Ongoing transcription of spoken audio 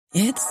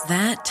It's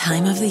that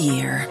time of the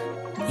year.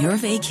 Your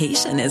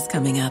vacation is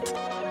coming up.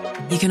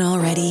 You can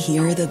already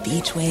hear the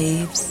beach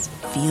waves,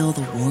 feel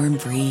the warm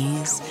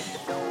breeze,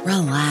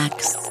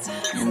 relax,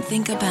 and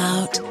think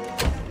about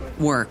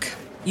work.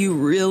 You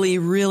really,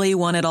 really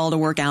want it all to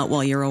work out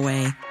while you're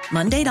away.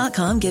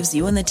 Monday.com gives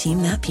you and the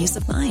team that peace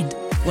of mind.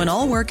 When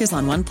all work is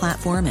on one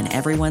platform and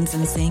everyone's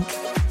in sync,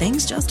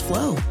 things just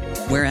flow.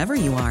 Wherever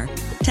you are,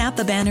 tap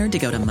the banner to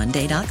go to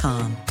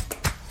Monday.com.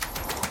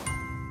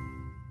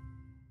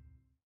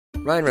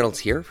 Ryan Reynolds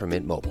here from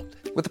Mint Mobile.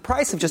 With the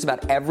price of just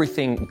about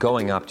everything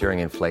going up during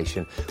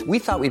inflation, we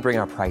thought we'd bring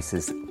our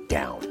prices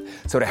down.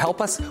 So to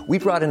help us, we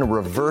brought in a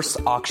reverse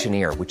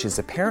auctioneer, which is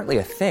apparently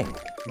a thing.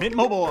 Mint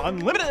Mobile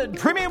Unlimited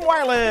Premium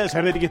Wireless.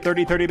 How to get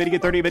 30, 30, bit to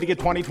get 30, bit to get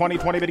 20, 20,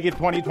 20, bit to get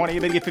 20, 20,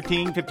 bit to get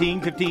 15,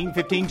 15, 15,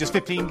 15, just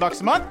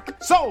 $15 a month?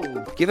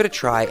 Sold! Give it a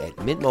try at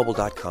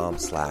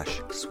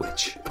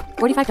mintmobile.com/switch.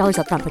 $45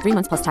 up front for 3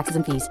 months plus taxes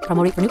and fees.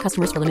 Promo rate for new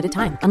customers for limited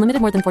time.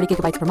 Unlimited more than 40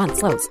 gigabytes per month.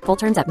 Slows full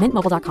terms at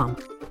mintmobile.com.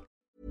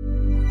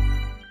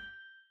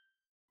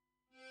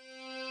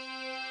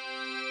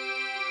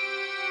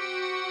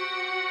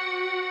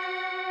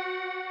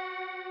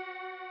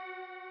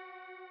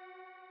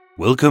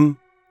 Welcome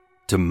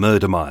to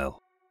Murder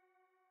Mile,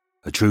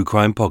 a true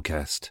crime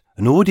podcast,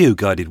 an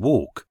audio-guided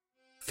walk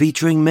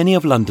featuring many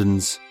of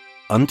London's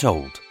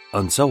untold,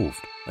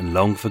 unsolved and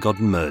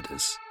long-forgotten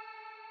murders,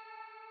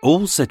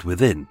 all set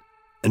within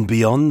and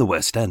beyond the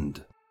West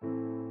End.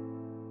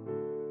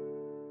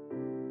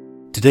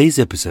 Today's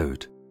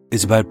episode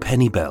is about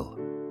Penny Bell,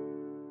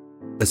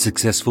 a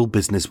successful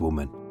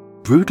businesswoman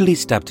brutally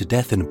stabbed to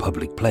death in a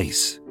public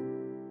place.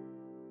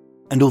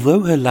 And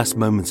although her last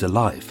moments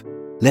alive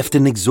left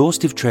an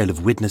exhaustive trail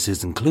of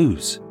witnesses and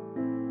clues,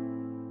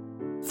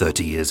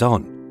 30 years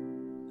on,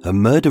 her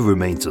murder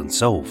remains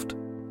unsolved.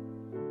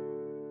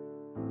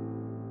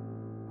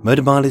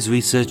 Murder Mile is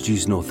researched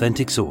using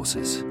authentic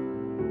sources.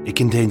 It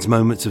contains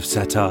moments of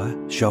satire,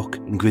 shock,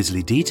 and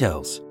grisly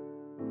details.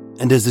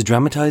 And as a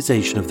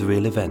dramatisation of the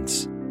real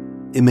events,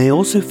 it may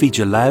also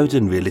feature loud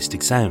and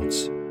realistic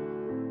sounds,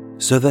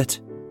 so that,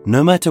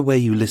 no matter where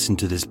you listen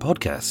to this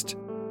podcast,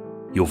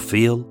 you'll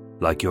feel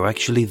like you're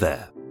actually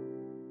there.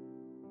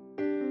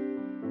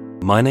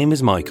 My name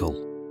is Michael,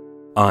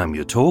 I'm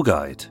your tour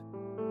guide,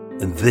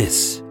 and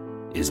this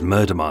is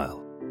Murder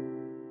Mile.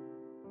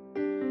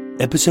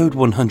 Episode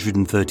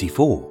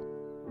 134,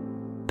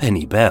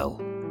 Penny Bell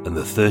and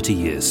the 30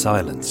 Years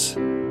Silence.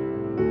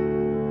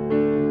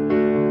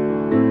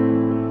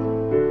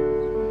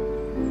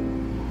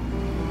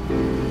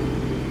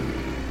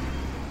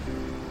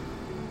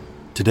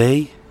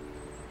 Today,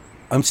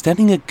 I'm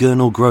standing at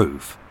Gurnall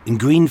Grove in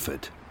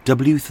Greenford,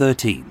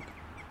 W13.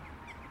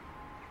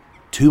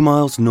 2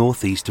 miles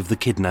northeast of the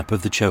kidnap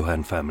of the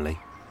Chohan family,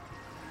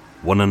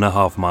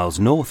 1.5 miles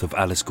north of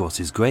Alice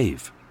Goss's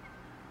grave,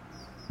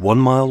 1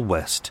 mile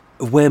west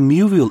of where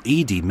Muriel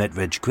Eady met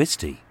Reg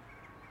Christie,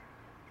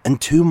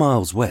 and 2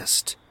 miles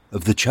west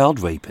of the child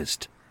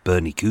rapist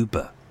Bernie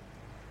Cooper.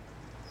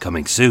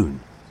 Coming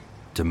soon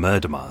to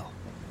Murder Mile.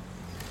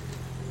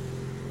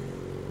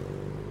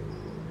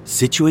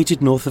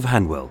 Situated north of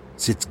Hanwell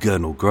sits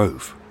Gurnall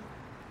Grove.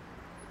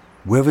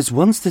 Whereas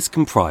once this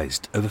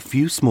comprised of a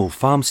few small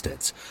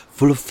farmsteads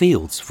full of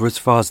fields for as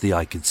far as the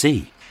eye could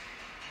see.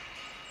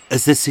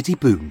 As the city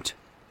boomed,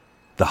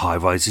 the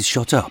high-rises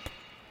shot up,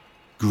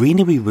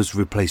 greenery was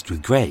replaced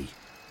with grey.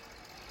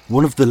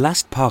 One of the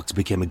last parks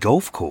became a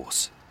golf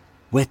course,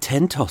 where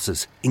 10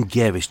 tossers in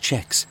garish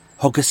checks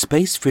hog a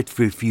space fit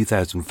for a few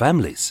thousand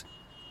families.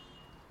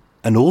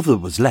 And all that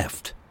was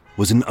left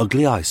was an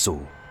ugly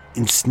eyesore,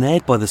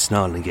 ensnared by the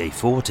snarling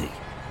A40.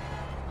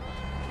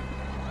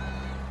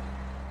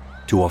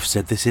 To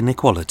offset this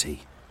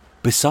inequality,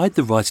 beside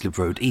the Ruislip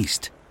Road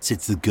East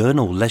sits the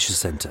Gurnall Leisure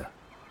Centre.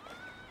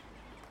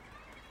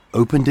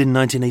 Opened in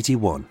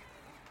 1981,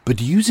 but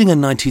using a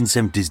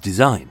 1970s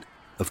design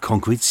of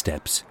concrete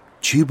steps,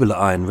 tubular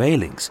iron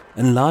railings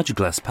and large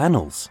glass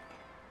panels.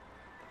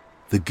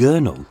 The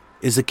Gurnall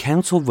is a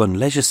council-run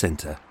leisure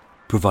centre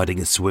providing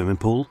a swimming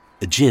pool,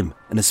 a gym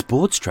and a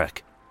sports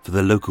track for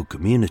the local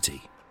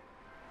community.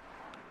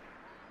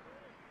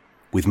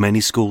 With many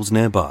schools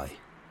nearby,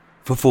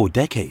 for 4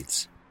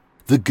 decades,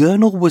 the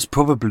Gurnall was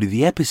probably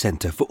the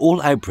epicentre for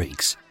all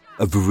outbreaks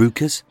of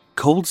verrucas,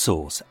 cold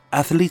sores,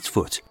 athlete's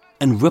foot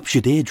and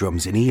ruptured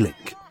eardrums in Ealing.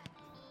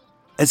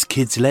 As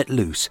kids let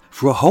loose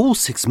for a whole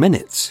 6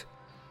 minutes,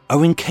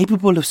 are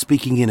incapable of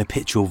speaking in a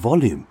pitch or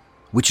volume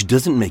which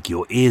doesn't make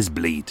your ears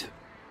bleed.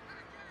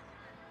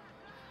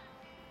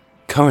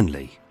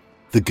 Currently,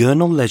 the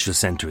Gurnall Leisure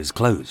Centre is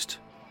closed.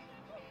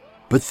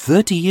 But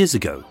 30 years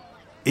ago,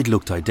 it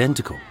looked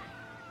identical.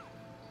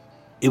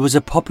 It was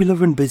a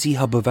popular and busy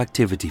hub of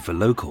activity for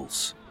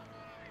locals,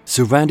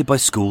 surrounded by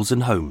schools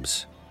and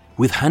homes,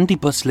 with handy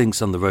bus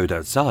links on the road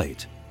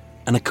outside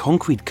and a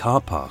concrete car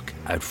park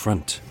out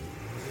front.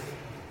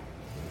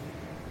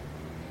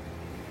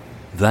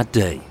 That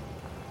day,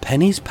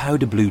 Penny's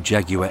powder blue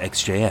Jaguar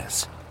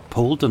XJS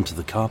pulled onto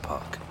the car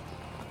park.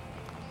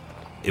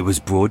 It was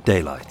broad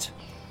daylight,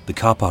 the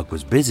car park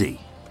was busy,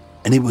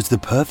 and it was the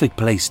perfect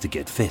place to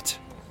get fit.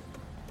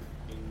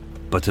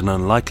 But an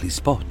unlikely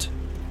spot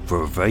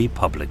for a very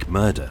public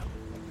murder.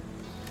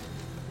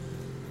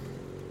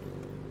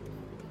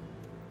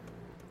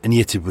 And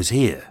yet it was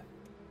here,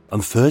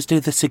 on Thursday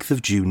the 6th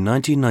of June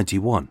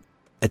 1991,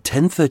 at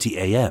 10:30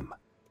 a.m,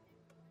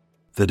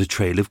 that a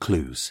trail of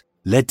clues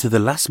led to the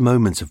last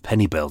moments of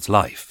Penny Bell's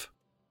life.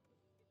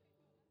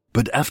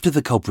 But after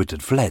the culprit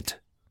had fled,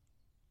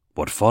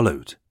 what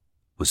followed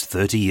was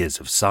 30 years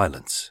of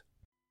silence.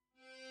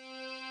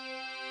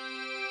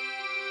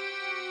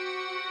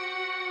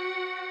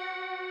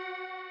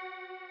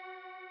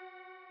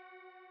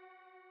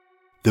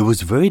 There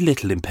was very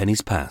little in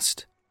Penny's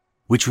past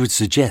which would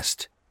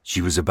suggest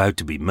she was about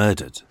to be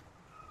murdered.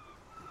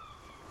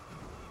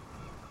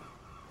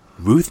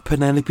 Ruth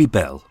Penelope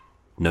Bell,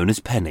 known as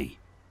Penny,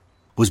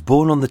 was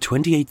born on the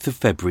 28th of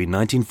February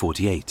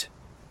 1948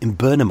 in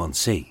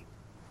Burnham-on-Sea,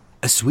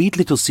 a sweet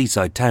little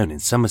seaside town in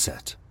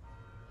Somerset.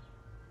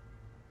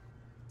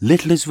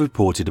 Little is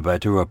reported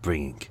about her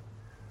upbringing,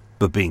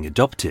 but being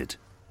adopted,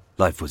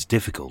 life was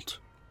difficult.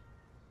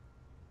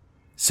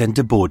 Sent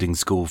to boarding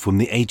school from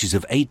the ages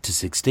of 8 to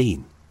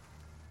 16,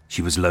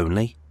 she was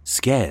lonely,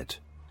 scared,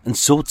 and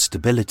sought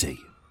stability.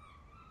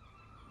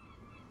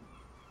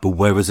 But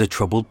whereas a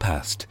troubled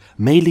past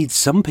may lead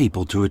some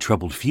people to a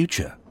troubled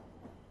future,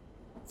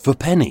 for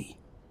Penny,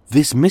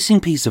 this missing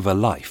piece of her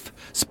life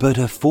spurred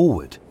her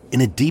forward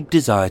in a deep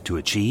desire to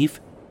achieve,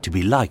 to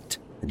be liked,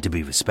 and to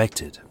be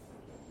respected.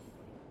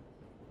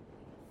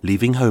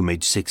 Leaving home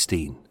aged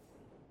 16,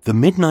 the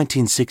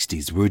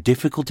mid-1960s were a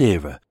difficult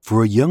era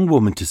for a young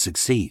woman to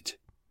succeed,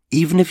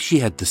 even if she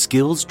had the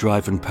skills,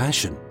 drive and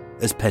passion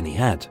as Penny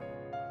had.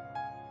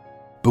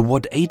 But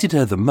what aided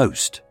her the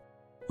most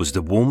was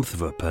the warmth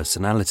of her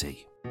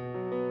personality.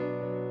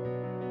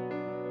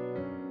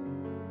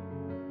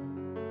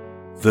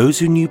 Those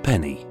who knew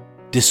Penny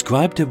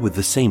described her with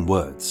the same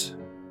words: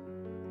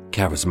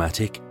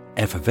 charismatic,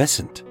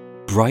 effervescent,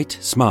 bright,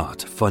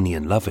 smart, funny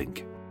and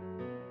loving.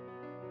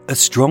 A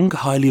strong,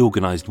 highly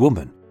organised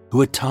woman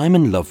who had time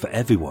and love for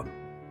everyone.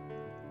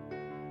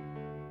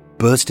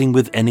 Bursting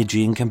with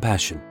energy and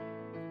compassion,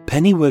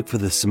 Penny worked for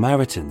the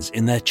Samaritans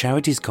in their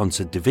charities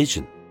concert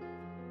division,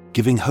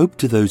 giving hope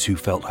to those who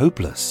felt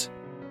hopeless,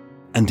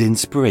 and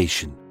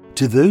inspiration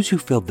to those who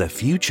felt their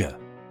future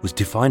was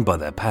defined by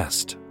their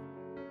past.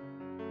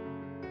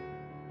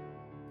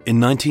 In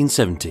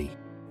 1970,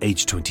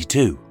 aged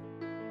 22,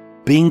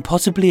 being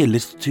possibly a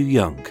little too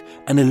young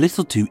and a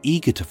little too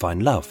eager to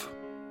find love,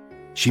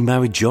 she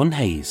married John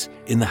Hayes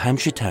in the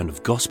Hampshire town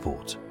of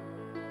Gosport.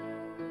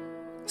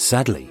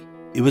 Sadly,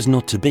 it was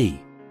not to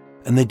be,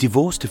 and they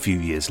divorced a few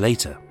years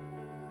later.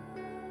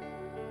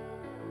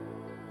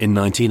 In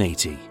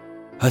 1980,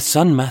 her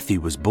son Matthew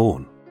was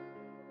born,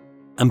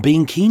 and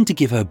being keen to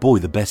give her boy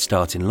the best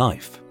start in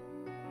life,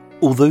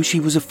 although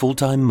she was a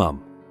full-time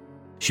mum,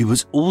 she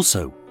was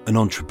also an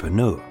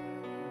entrepreneur.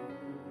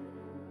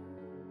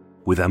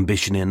 With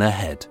ambition in her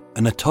head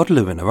and a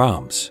toddler in her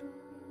arms,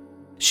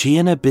 she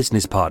and her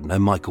business partner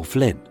Michael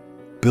Flynn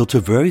built a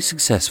very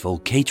successful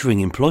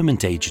catering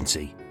employment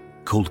agency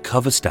called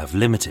Coverstaff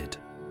Limited.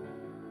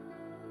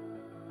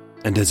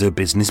 And as her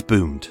business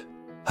boomed,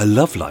 her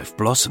love life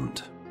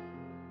blossomed.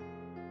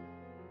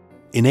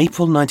 In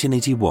April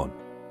 1981,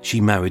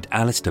 she married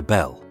Alistair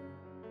Bell,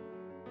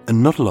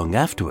 and not long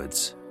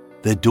afterwards,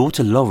 their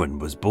daughter Lauren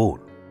was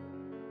born.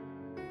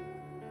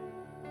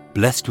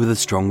 Blessed with a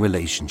strong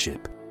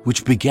relationship,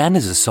 which began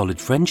as a solid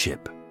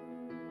friendship,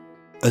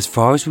 as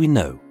far as we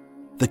know,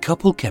 the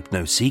couple kept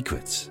no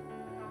secrets.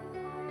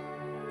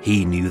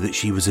 He knew that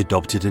she was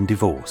adopted and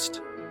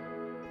divorced,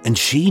 and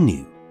she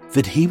knew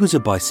that he was a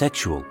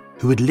bisexual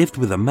who had lived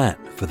with a man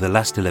for the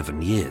last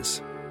 11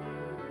 years.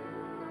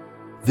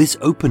 This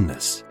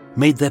openness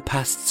made their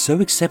past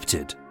so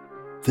accepted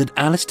that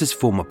Alistair's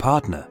former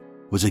partner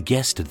was a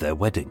guest at their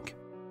wedding.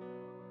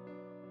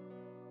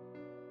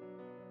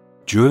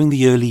 During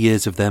the early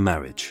years of their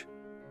marriage,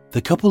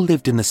 the couple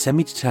lived in a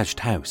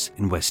semi-detached house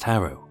in West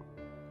Harrow,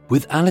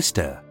 with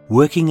Alistair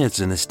working as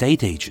an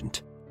estate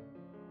agent.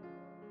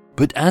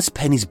 But as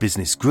Penny's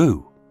business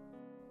grew,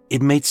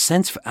 it made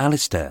sense for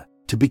Alistair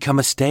to become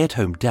a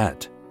stay-at-home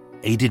dad,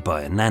 aided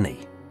by a nanny.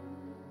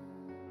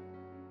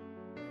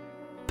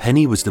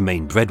 Penny was the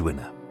main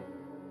breadwinner,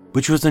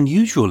 which was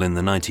unusual in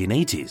the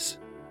 1980s.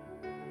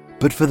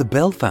 But for the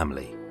Bell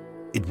family,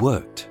 it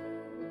worked.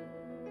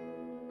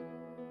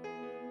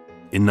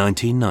 In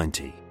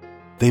 1990,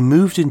 they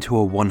moved into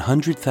a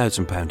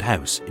 £100,000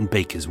 house in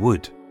Baker's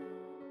Wood,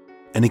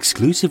 an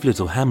exclusive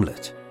little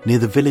hamlet near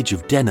the village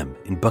of Denham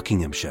in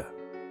Buckinghamshire.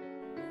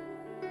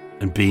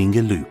 And being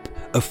a loop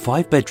of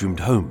 5-bedroomed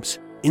homes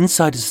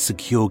inside a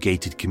secure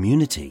gated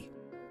community,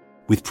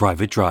 with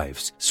private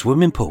drives,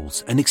 swimming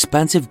pools and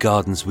expansive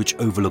gardens which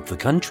overlook the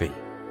country,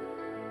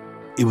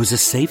 it was a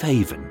safe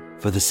haven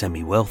for the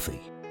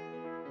semi-wealthy.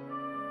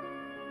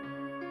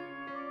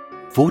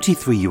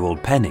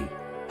 43-year-old Penny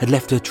had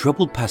left her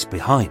troubled past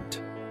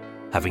behind,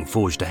 having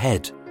forged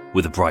ahead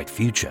with a bright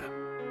future.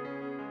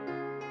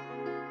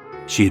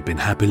 She had been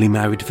happily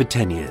married for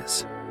 10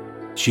 years.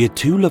 She had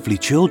 2 lovely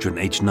children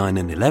aged 9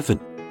 and 11,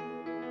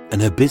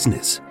 and her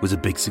business was a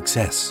big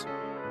success.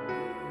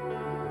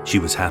 She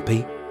was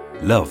happy,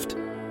 loved,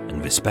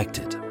 and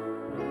respected.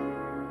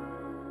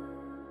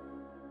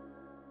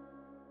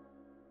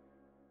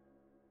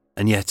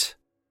 And yet,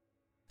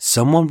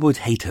 someone would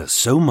hate her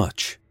so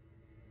much,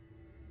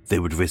 they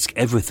would risk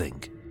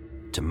everything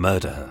to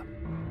murder her.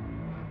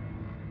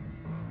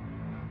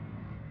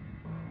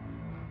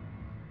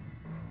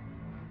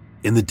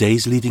 In the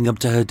days leading up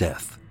to her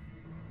death,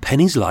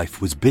 Penny's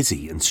life was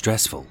busy and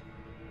stressful.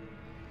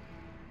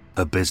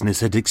 Her business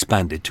had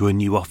expanded to a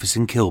new office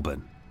in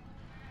Kilburn,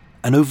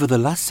 and over the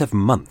last 7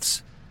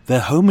 months,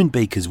 their home in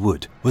Baker's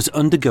Wood was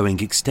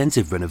undergoing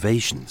extensive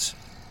renovations,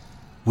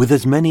 with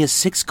as many as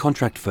 6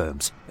 contract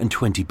firms and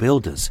 20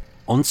 builders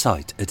on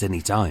site at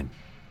any time.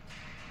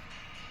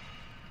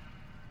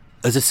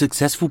 As a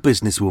successful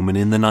businesswoman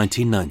in the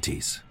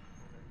 1990s,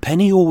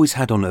 Penny always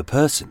had on her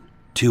person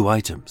 2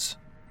 items.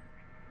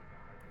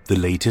 The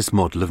latest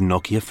model of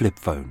Nokia flip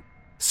phone,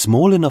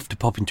 small enough to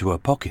pop into her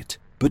pocket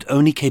but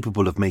only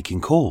capable of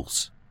making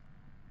calls,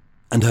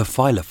 and her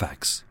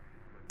Filofax,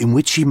 in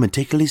which she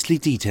meticulously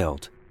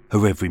detailed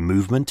her every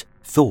movement,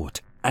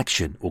 thought,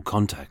 action or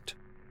contact.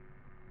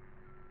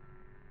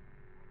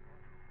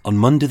 On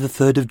Monday the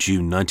 3rd of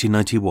June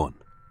 1991,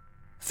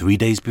 3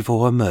 days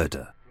before her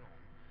murder,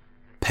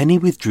 Penny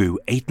withdrew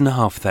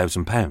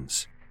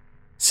 £8,500,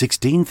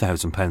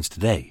 £16,000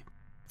 today,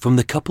 from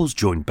the couple's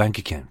joint bank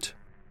account.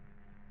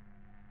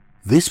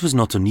 This was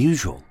not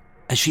unusual,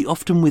 as she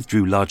often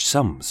withdrew large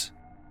sums,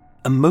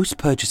 and most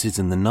purchases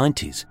in the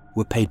 90s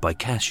were paid by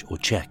cash or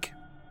cheque.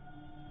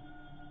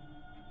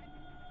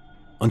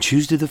 On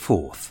Tuesday the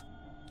 4th,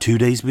 2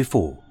 days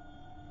before,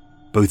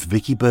 both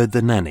Vicky Bird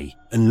the nanny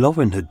and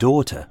Lauren her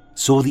daughter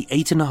saw the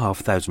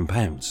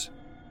 £8,500.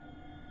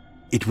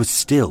 It was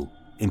still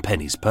in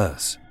Penny's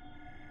purse.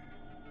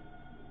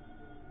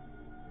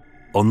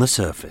 On the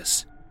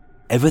surface,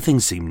 everything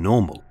seemed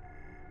normal.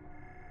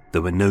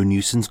 There were no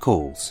nuisance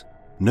calls,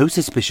 no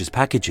suspicious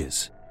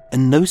packages,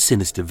 and no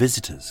sinister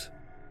visitors.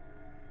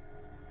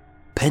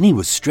 Penny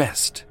was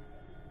stressed,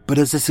 but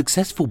as a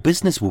successful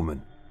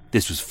businesswoman,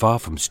 this was far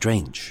from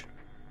strange.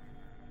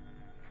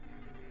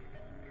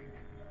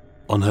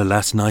 On her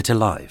last night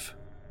alive,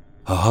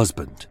 her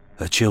husband,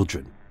 her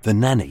children, the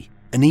nanny,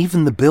 and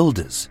even the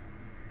builders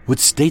would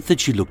state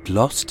that she looked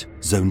lost,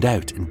 zoned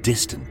out, and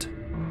distant.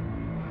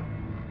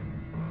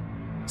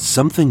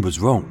 Something was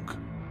wrong,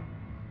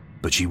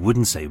 but she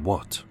wouldn't say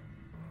what.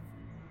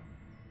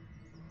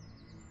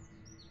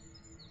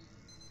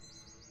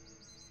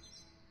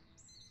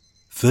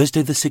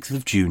 Thursday the 6th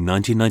of June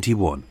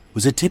 1991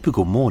 was a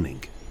typical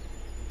morning,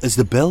 as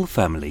the Bell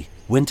family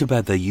went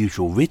about their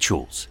usual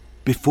rituals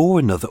before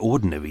another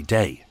ordinary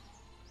day.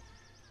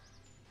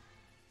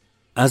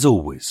 As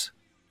always,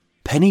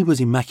 Penny was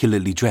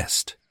immaculately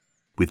dressed,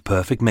 with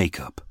perfect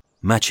makeup,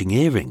 matching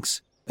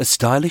earrings, a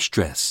stylish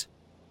dress,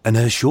 and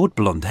her short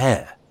blonde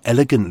hair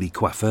elegantly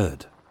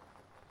coiffured.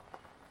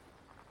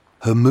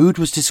 Her mood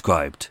was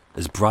described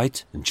as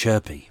bright and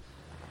chirpy.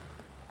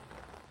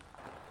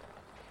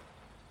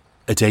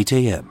 At 8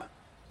 a.m,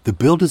 the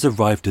builders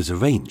arrived as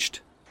arranged,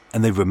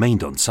 and they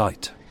remained on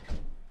site.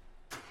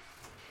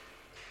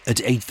 At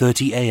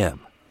 8:30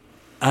 a.m,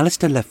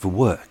 Alistair left for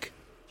work,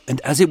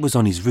 and as it was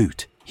on his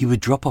route, he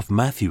would drop off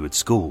Matthew at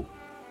school.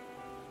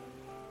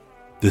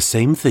 The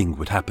same thing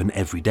would happen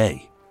every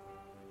day.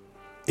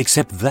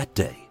 Except that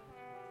day,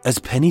 as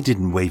Penny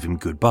didn't wave him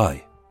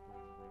goodbye.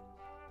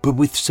 But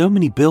with so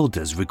many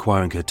builders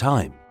requiring her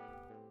time,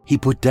 he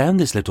put down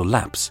this little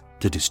lapse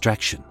to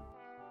distraction.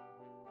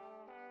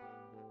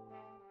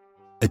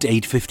 At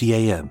 8:50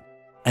 a.m,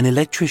 an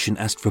electrician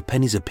asked for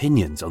Penny's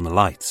opinions on the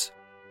lights.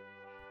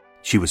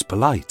 She was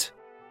polite,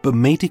 but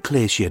made it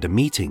clear she had a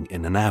meeting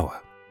in an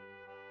hour.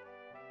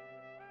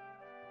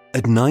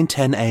 At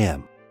 9:10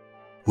 a.m,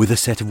 with a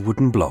set of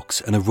wooden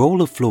blocks and a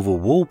roll of floral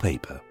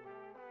wallpaper,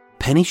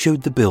 Penny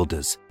showed the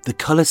builders the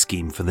colour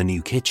scheme for the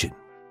new kitchen.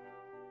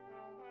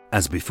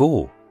 As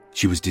before,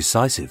 she was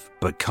decisive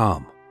but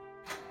calm.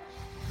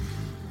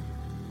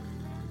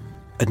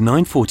 At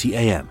 9:40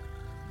 a.m,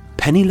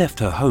 Penny left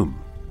her home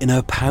in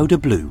her powder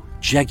blue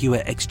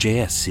Jaguar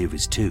XJS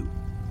Series 2.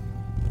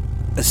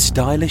 A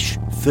stylish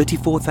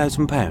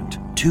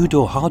 £34,000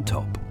 two-door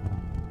hardtop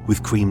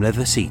with cream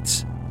leather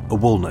seats, a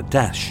walnut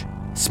dash,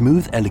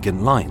 smooth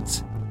elegant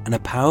lines, and a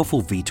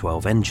powerful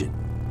V12 engine.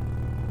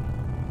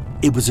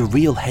 It was a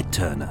real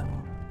head-turner,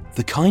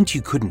 the kind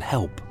you couldn't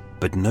help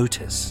but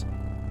notice.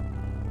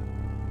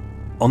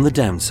 On the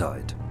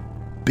downside,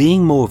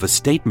 being more of a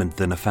statement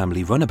than a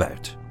family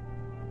runabout,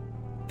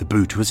 the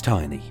boot was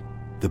tiny,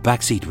 the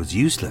back seat was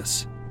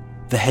useless,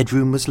 the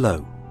headroom was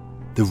low,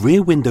 the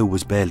rear window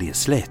was barely a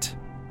slit,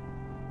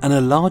 and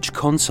a large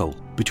console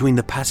between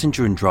the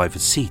passenger and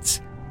driver's seats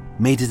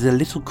made it a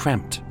little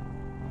cramped,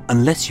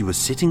 unless you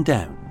were sitting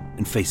down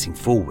and facing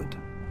forward.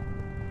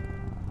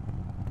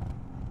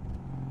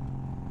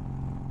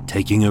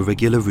 Taking a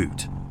regular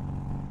route,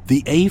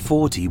 the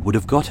A40 would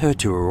have got her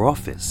to her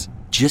office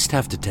just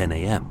after 10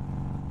 a.m.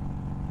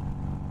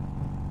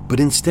 But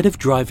instead of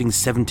driving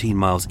 17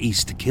 miles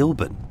east to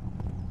Kilburn,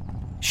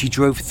 she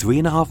drove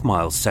 3.5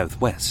 miles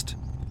southwest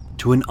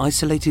to an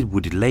isolated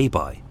wooded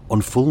lay-by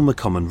on Fulmer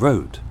Common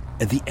Road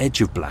at the edge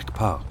of Black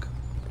Park.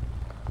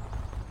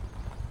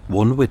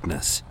 One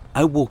witness,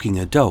 out walking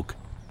her dog,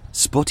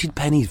 spotted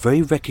Penny's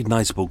very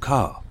recognisable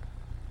car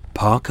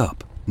park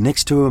up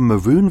next to a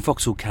maroon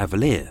Vauxhall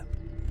Cavalier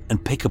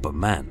and pick up a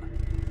man.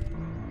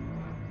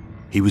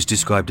 He was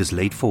described as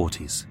late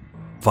 40s,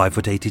 5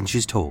 foot 8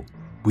 inches tall,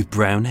 with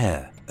brown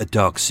hair, a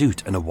dark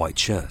suit and a white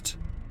shirt.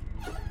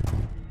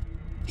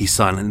 He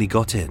silently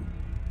got in,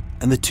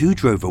 and the two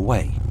drove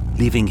away,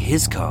 leaving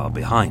his car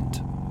behind.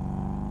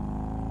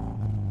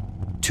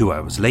 2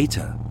 hours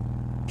later,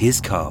 his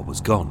car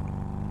was gone.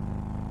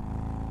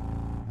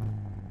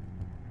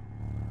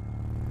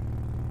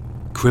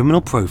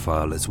 Criminal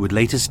profilers would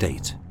later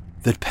state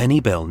that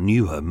Penny Bell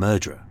knew her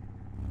murderer.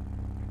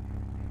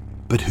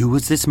 But who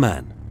was this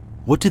man?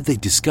 What did they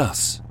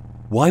discuss?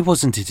 Why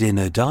wasn't it in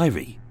her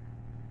diary?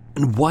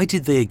 And why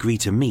did they agree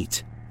to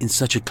meet in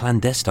such a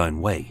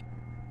clandestine way?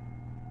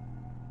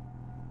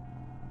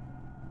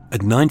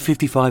 At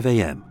 9:55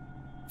 a.m,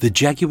 the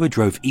Jaguar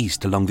drove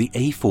east along the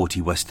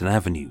A40 Western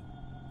Avenue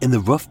in the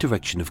rough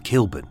direction of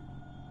Kilburn.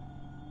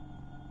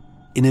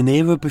 In an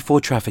era before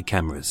traffic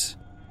cameras,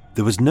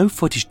 there was no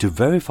footage to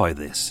verify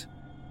this,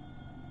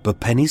 but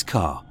Penny's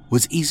car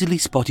was easily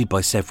spotted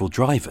by several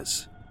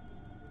drivers,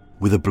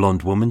 with a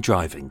blonde woman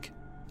driving,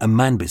 a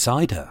man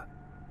beside her,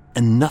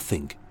 and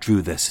nothing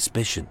drew their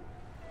suspicion.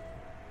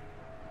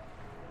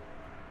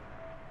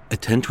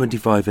 At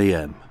 10:25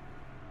 a.m,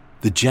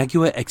 the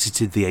Jaguar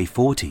exited the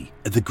A40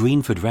 at the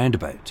Greenford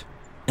roundabout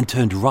and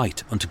turned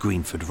right onto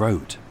Greenford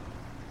Road.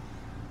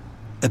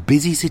 A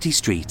busy city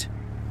street,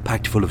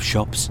 packed full of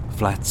shops,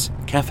 flats,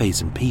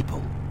 cafes and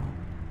people.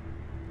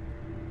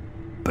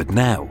 But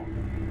now,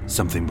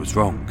 something was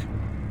wrong.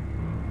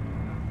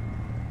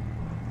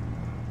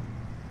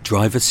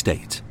 Drivers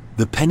state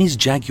that Penny's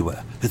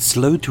Jaguar had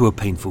slowed to a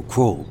painful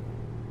crawl,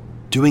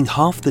 doing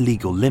half the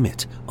legal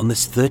limit on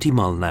this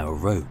 30-mile-an-hour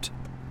road.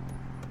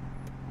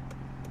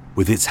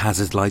 With its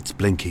hazard lights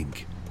blinking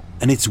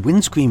and its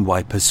windscreen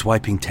wipers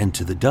swiping 10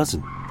 to the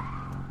dozen,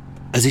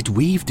 as it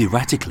weaved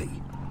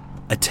erratically,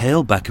 a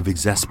tailback of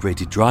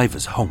exasperated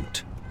drivers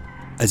honked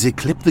as it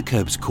clipped the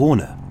curb's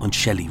corner on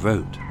Shelley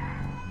Road.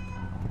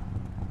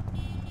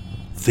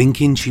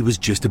 Thinking she was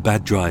just a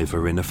bad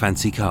driver in a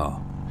fancy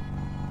car,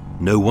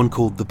 no one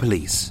called the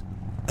police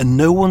and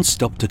no one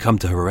stopped to come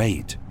to her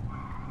aid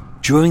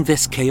during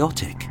this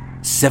chaotic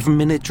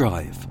 7-minute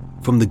drive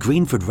from the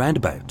Greenford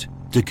roundabout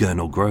to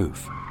Gurnall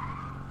Grove.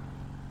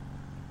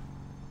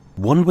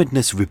 One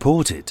witness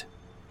reported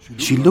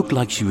she looked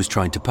like she was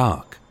trying to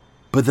park,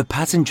 but the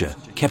passenger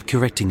kept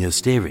correcting her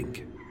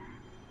steering.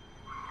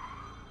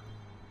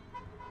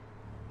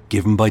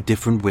 Given by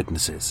different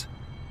witnesses,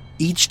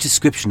 each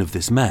description of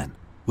this man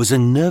was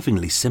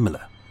unnervingly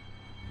similar.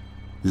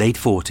 Late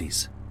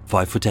 40s,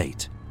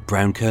 5'8",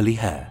 brown curly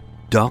hair,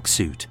 dark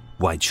suit,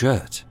 white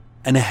shirt,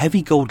 and a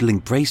heavy gold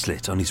link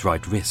bracelet on his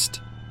right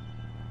wrist.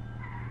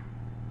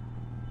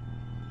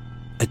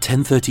 At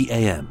 10:30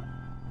 a.m,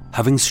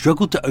 having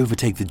struggled to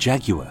overtake the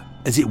Jaguar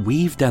as it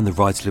weaved down the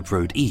Ruislip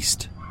Road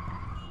east,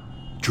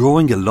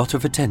 drawing a lot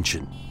of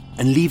attention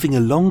and leaving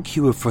a long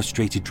queue of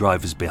frustrated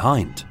drivers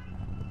behind,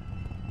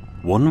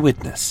 one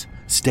witness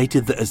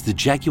stated that as the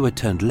Jaguar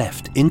turned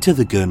left into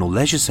the Gurnall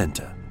Leisure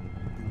Centre,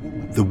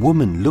 the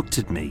woman looked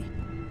at me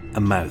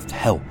and mouthed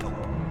help.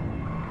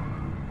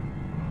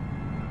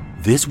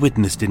 This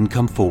witness didn't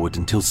come forward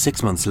until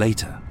 6 months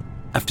later,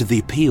 after the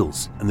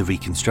appeals and the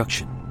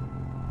reconstruction.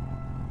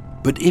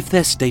 But if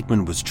their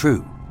statement was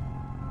true,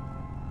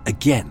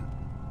 again,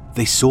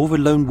 they saw a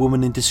lone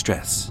woman in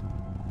distress,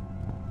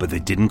 but they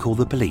didn't call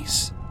the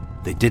police,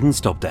 they didn't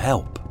stop to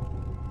help,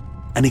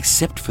 and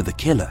except for the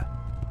killer,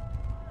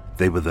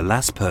 they were the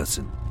last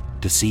person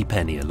to see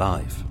Penny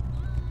alive.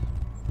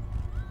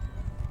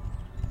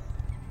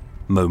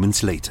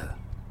 Moments later,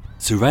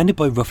 surrounded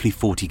by roughly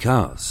 40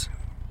 cars,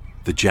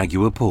 the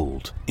Jaguar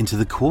pulled into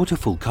the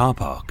quarter-full car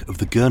park of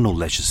the Gurnall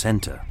Leisure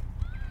Centre.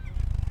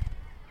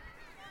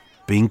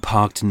 Being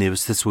parked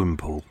nearest the swimming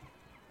pool,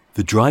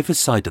 the driver's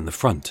side on the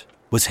front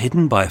was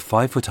hidden by a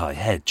 5-foot-high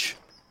hedge.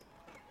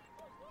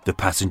 The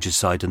passenger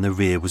side and the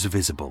rear was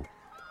visible,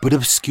 but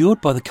obscured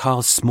by the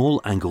car's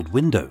small angled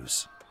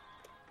windows,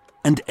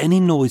 and any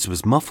noise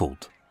was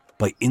muffled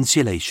by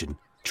insulation,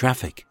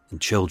 traffic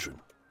and children.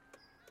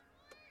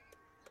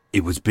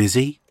 It was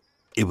busy,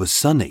 it was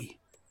sunny,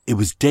 it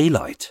was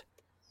daylight,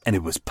 and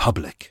it was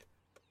public.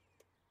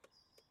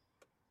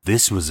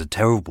 This was a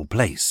terrible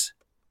place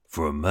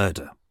for a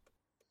murder.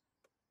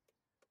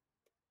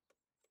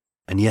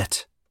 And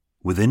yet,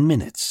 within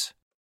minutes,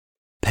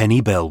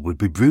 Penny Bell would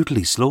be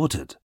brutally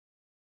slaughtered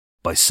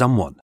by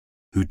someone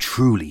who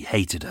truly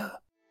hated her.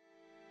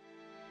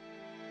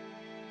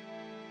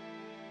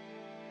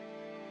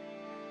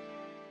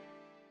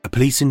 A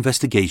police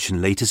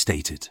investigation later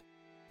stated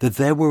that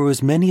there were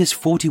as many as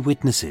 40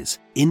 witnesses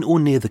in or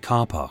near the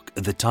car park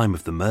at the time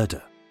of the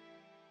murder.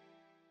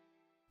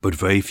 But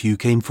very few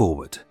came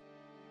forward,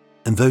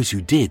 and those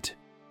who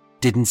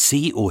didn't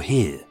see or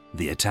hear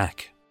the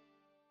attack.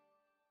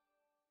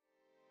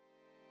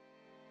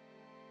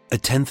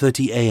 At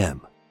 10:30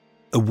 a.m,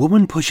 a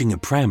woman pushing a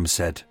pram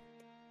said,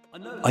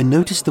 "I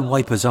noticed the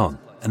wipers on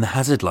and the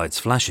hazard lights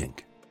flashing.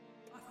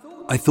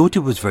 I thought it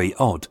was very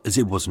odd as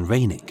it wasn't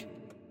raining,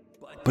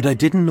 but I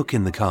didn't look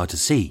in the car to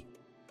see.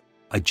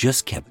 I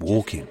just kept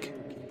walking."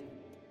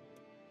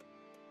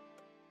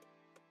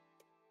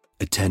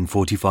 At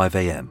 10:45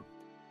 a.m,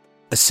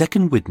 a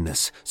second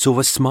witness saw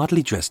a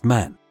smartly dressed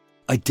man,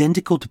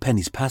 identical to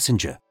Penny's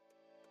passenger,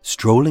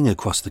 strolling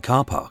across the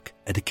car park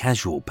at a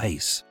casual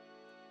pace.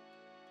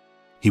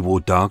 He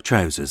wore dark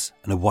trousers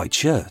and a white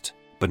shirt,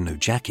 but no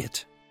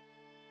jacket.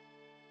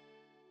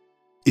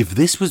 If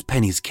this was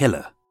Penny's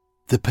killer,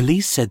 the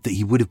police said that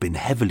he would have been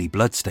heavily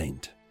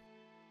bloodstained.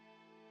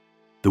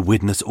 The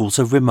witness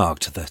also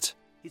remarked that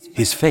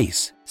his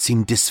face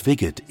seemed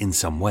disfigured in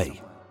some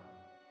way.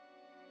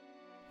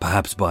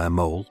 Perhaps by a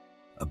mole,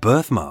 a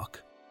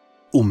birthmark,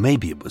 or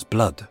maybe it was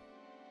blood.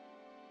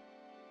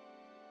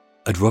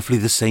 At roughly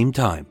the same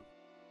time,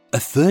 a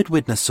third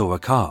witness saw a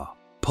car,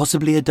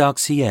 possibly a dark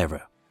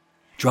Sierra,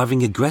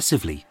 driving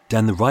aggressively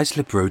down the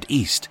Ruislip Road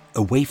East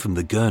away from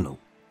the Gurnall.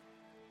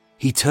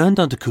 He turned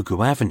onto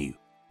Cuckoo Avenue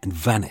and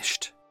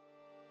vanished.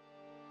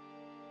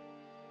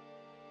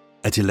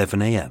 At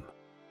 11 a.m,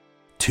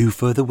 two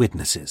further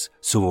witnesses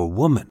saw a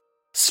woman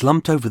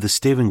slumped over the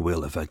steering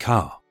wheel of her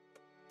car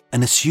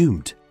and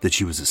assumed that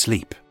she was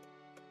asleep.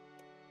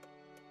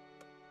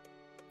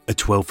 At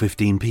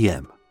 12:15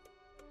 p.m,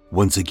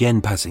 once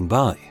again passing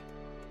by,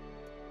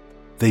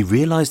 they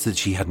realized that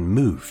she hadn't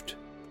moved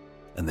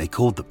and they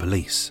called the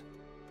police.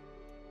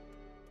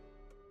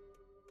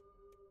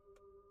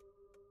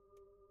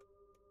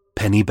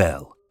 Penny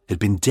Bell had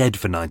been dead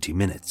for 90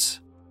 minutes.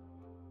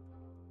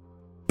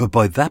 But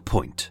by that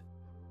point,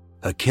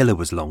 her killer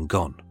was long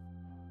gone.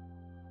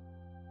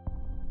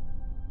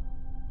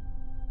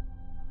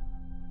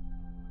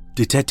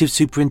 Detective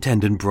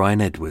Superintendent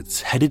Brian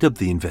Edwards headed up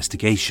the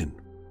investigation.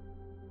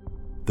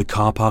 The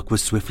car park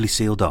was swiftly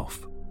sealed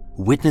off,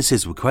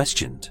 witnesses were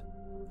questioned,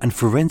 and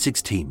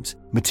forensics teams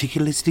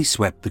meticulously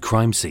swept the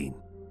crime scene.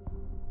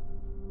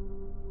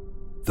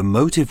 The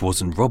motive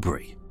wasn't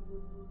robbery.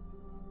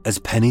 As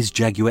Penny's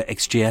Jaguar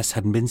XJS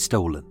hadn't been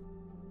stolen,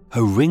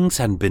 her rings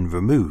hadn't been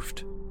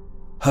removed,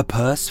 her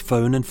purse,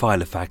 phone and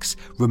Filofax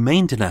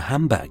remained in her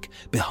handbag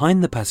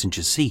behind the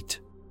passenger seat,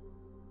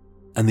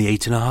 and the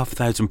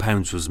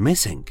 £8,500 was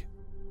missing,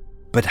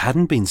 but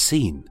hadn't been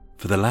seen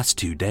for the last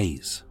 2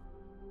 days.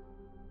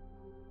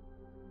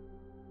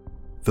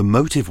 The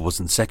motive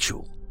wasn't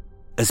sexual,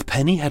 as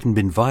Penny hadn't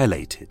been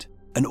violated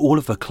and all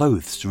of her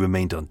clothes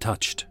remained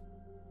untouched.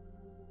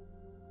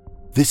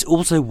 This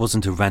also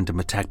wasn't a random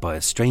attack by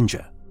a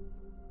stranger,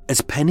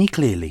 as Penny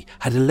clearly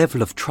had a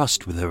level of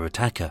trust with her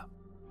attacker.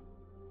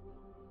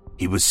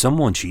 He was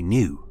someone she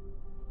knew,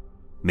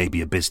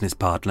 maybe a business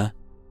partner,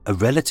 a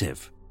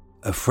relative,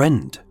 a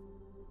friend,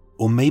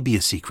 or maybe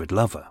a secret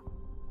lover.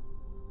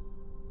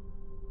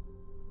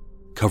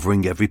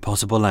 Covering every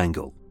possible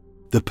angle,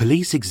 the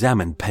police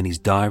examined Penny's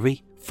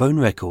diary, phone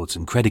records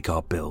and credit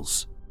card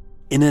bills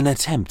in an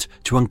attempt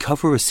to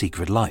uncover a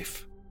secret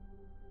life.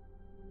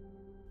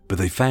 But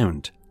they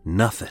found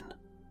nothing.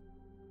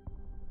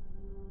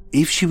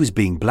 If she was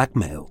being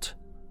blackmailed,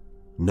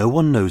 no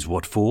one knows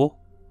what for,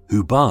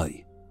 who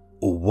by,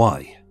 or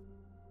why.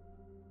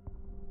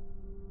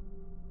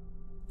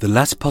 The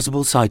last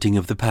possible sighting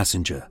of the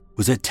passenger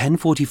was at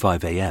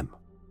 10:45 a.m.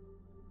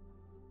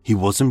 He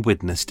wasn't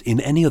witnessed in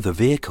any other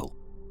vehicle,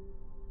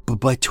 but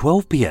by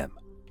 12 p.m,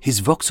 his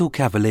Vauxhall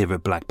Cavalier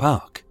at Black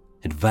Park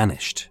had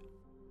vanished.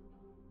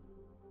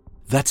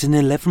 That's an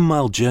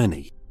 11-mile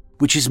journey,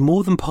 which is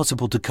more than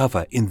possible to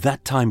cover in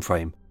that time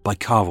frame by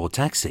car or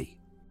taxi,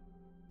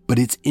 but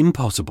it's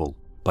impossible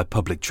by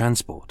public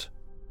transport.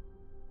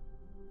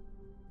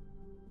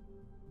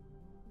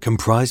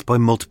 Comprised by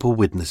multiple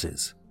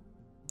witnesses,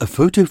 a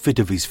photo fit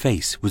of his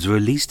face was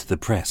released to the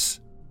press.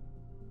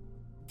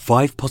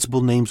 5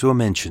 possible names were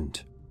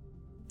mentioned,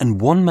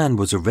 and 1 man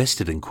was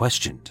arrested and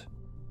questioned,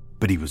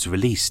 but he was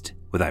released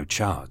without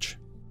charge.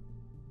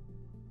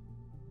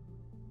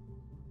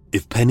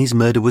 If Penny's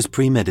murder was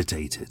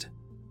premeditated,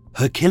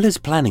 her killer's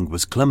planning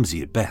was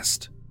clumsy at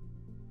best,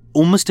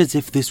 almost as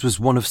if this was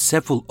one of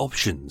several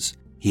options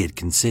he had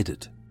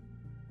considered.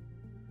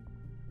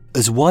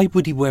 As why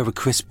would he wear a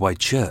crisp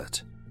white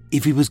shirt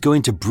if he was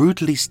going to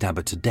brutally stab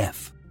her to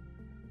death?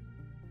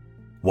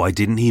 Why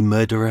didn't he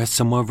murder her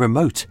somewhere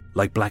remote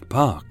like Black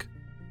Park,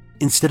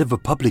 instead of a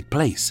public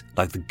place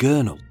like the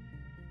Gurnall?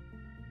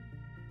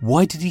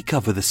 Why did he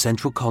cover the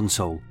central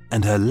console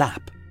and her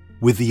lap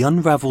with the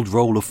unravelled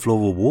roll of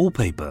floral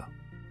wallpaper,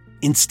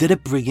 instead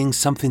of bringing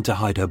something to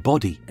hide her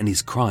body and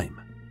his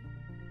crime?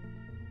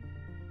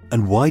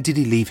 And why did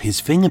he leave his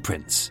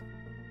fingerprints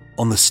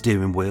on the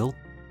steering wheel,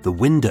 the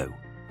window,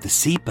 the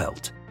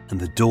seatbelt, and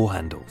the door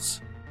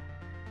handles?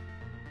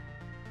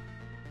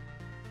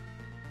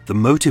 The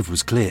motive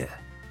was clear.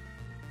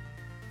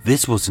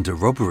 This wasn't a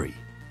robbery,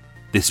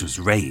 this was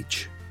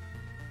rage.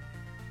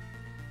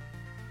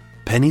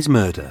 Penny's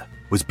murder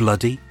was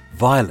bloody,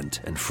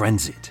 violent, and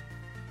frenzied.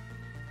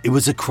 It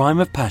was a crime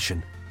of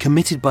passion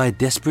committed by a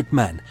desperate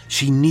man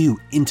she knew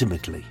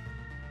intimately,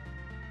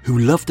 who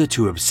loved her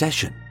to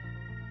obsession,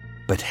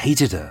 but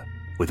hated her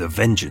with a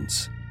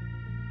vengeance.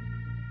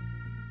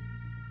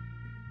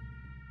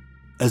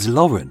 As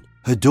Lauren,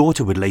 her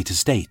daughter, would later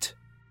state,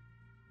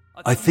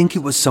 "I think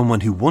it was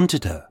someone who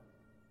wanted her,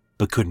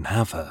 but couldn't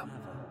have her."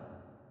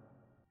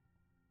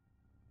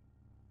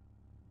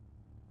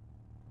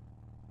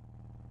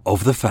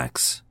 Of the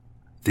facts,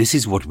 this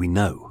is what we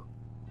know.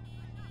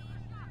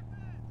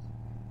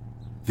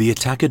 The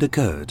attack had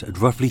occurred at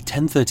roughly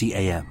 10:30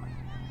 a.m.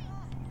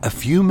 A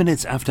few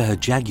minutes after her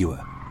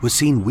Jaguar was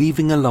seen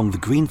weaving along the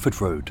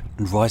Greenford Road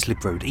and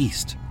Ruislip Road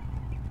East,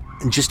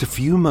 and just a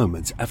few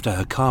moments after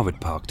her car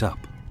had parked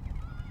up.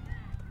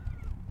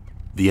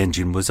 The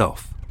engine was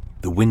off,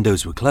 the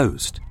windows were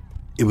closed,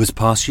 it was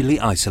partially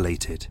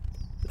isolated,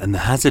 and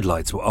the hazard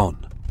lights were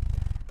on.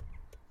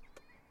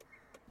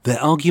 Their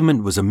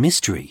argument was a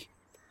mystery,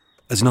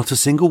 as not a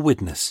single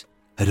witness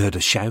had heard a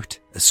shout,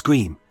 a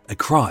scream, a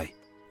cry,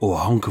 or a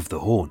honk of the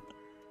horn.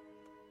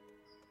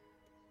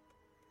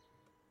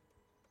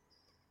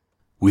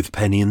 With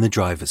Penny in the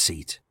driver's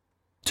seat,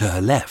 to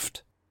her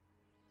left,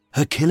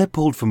 her killer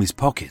pulled from his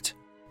pocket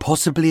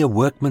possibly a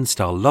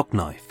workman-style lock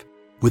knife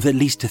with at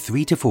least a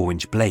 3 to 4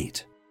 inch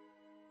blade,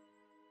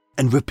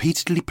 and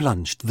repeatedly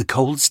plunged the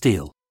cold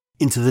steel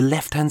into the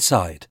left-hand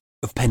side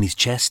of Penny's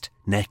chest,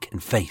 neck,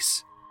 and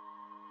face,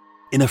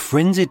 in a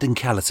frenzied and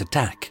callous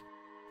attack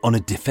on a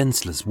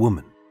defenseless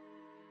woman.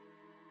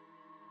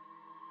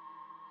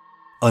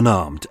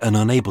 Unarmed and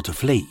unable to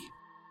flee,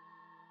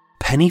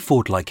 Penny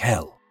fought like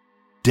hell,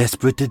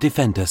 desperate to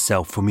defend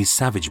herself from his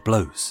savage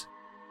blows,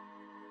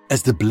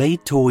 as the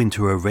blade tore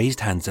into her raised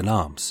hands and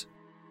arms,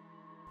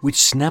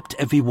 which snapped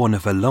every one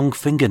of her long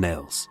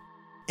fingernails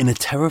in a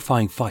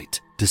terrifying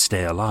fight to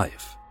stay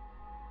alive.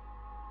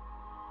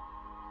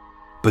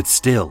 But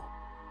still,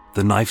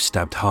 the knife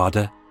stabbed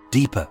harder,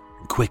 deeper,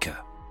 and quicker,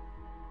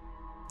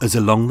 as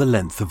along the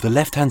length of the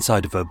left-hand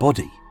side of her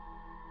body,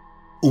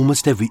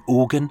 almost every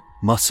organ,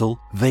 muscle,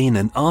 vein,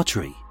 and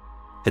artery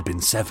had been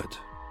severed.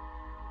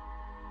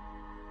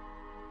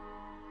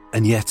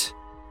 And yet,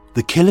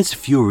 the killer's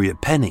fury at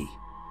Penny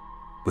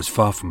was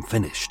far from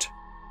finished.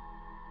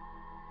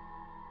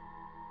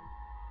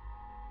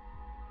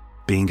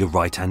 Being a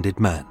right-handed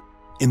man,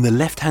 in the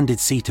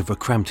left-handed seat of a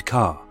cramped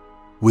car,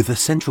 with a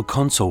central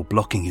console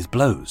blocking his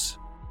blows,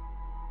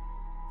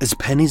 as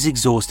Penny's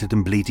exhausted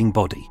and bleeding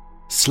body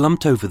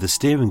slumped over the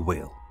steering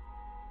wheel,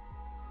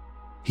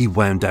 he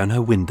wound down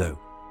her window,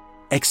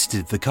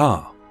 exited the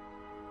car,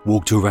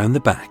 walked around the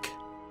back,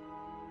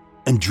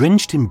 and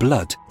drenched in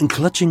blood and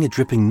clutching a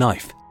dripping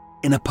knife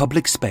in a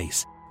public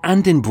space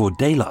and in broad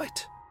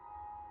daylight.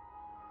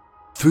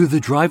 Through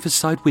the driver's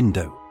side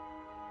window,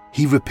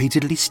 he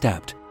repeatedly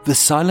stabbed the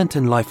silent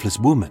and lifeless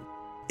woman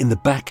in the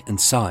back and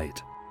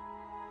side,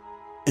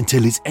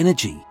 until his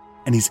energy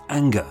and his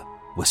anger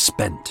were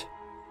spent.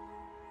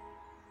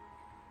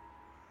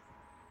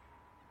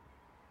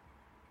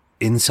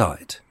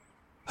 Inside,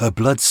 her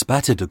blood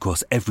spattered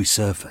across every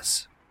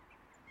surface,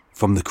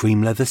 from the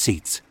cream leather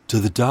seats to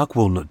the dark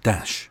walnut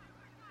dash,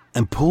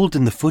 and pooled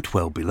in the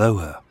footwell below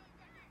her.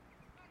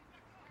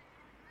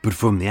 But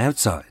from the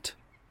outside,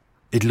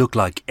 it looked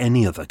like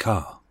any other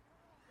car.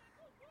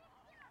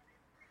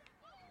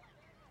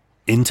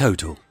 In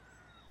total,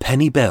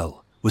 Penny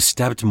Bell was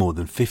stabbed more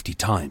than 50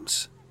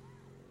 times.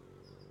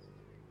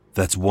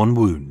 That's one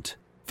wound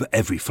for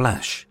every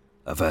flash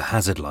of her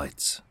hazard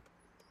lights.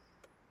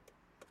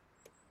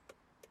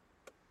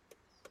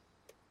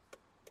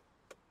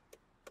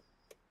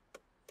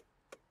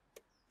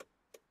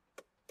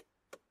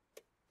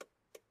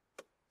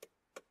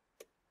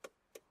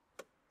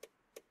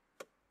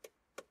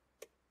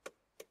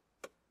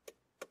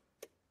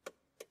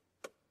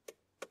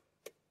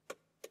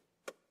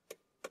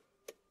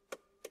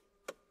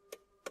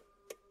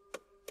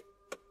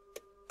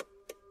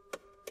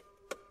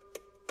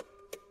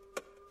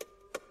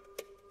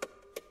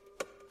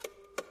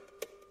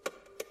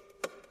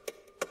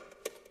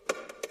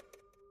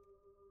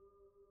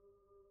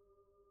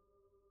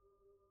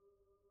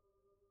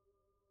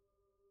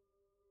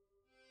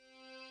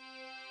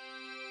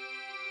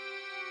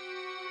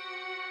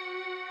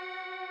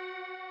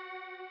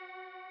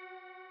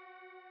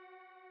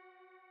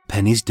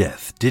 Penny's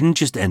death didn't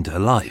just end her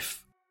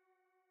life,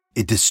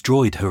 it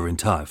destroyed her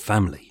entire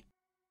family.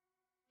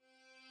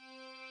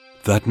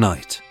 That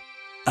night,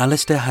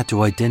 Alistair had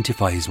to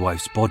identify his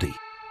wife's body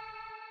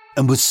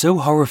and was so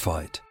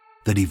horrified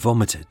that he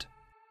vomited.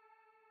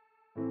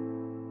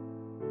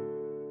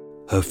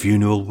 Her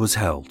funeral was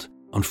held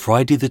on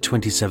Friday the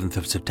 27th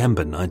of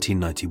September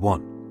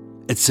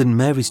 1991 at St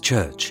Mary's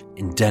Church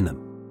in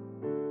Denham.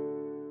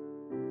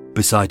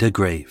 Beside her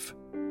grave,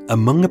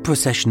 among a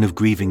procession of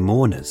grieving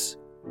mourners,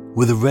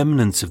 were the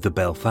remnants of the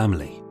Bell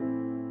family,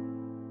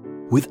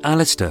 with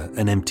Alistair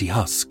an empty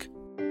husk,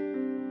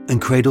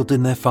 and cradled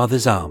in their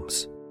father's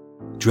arms,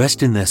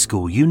 dressed in their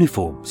school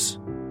uniforms,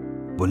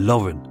 were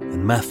Lauren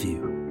and Matthew.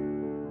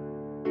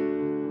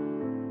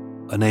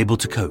 Unable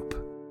to cope,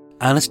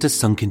 Alistair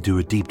sunk into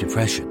a deep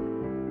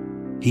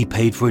depression. He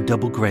paid for a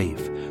double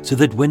grave so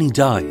that when he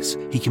dies,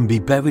 he can be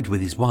buried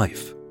with his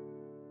wife.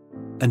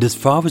 And as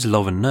far as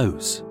Lauren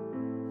knows,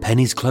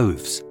 Penny's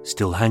clothes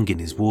still hang in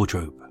his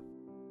wardrobe.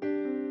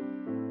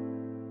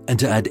 And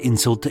to add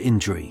insult to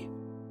injury,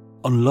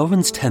 on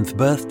Lauren's 10th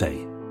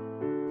birthday,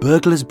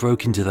 burglars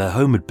broke into their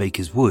home at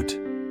Baker's Wood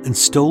and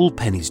stole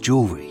Penny's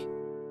jewellery,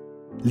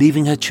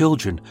 leaving her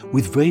children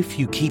with very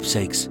few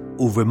keepsakes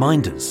or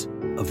reminders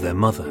of their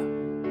mother.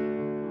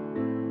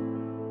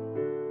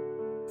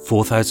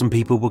 4,000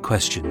 people were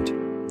questioned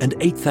and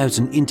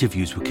 8,000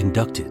 interviews were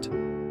conducted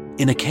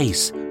in a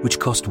case which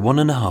cost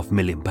 £1.5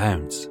 million.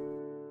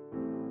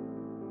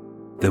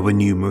 There were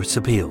numerous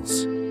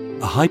appeals,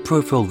 a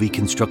high-profile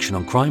reconstruction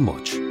on Crime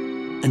Watch,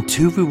 and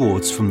 2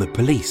 rewards from the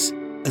police,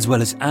 as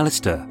well as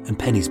Alistair and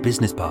Penny's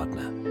business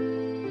partner.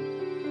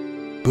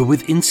 But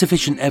with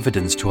insufficient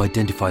evidence to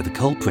identify the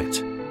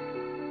culprit,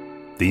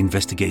 the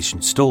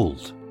investigation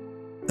stalled,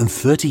 and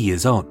 30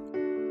 years on,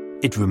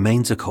 it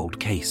remains a cold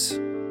case.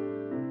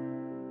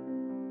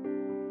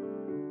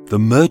 The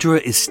murderer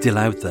is still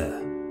out there.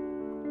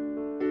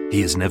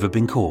 He has never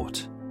been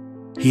caught.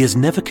 He has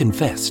never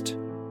confessed.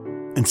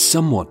 And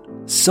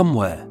someone,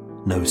 somewhere,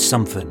 knows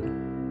something.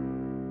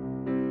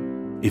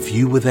 If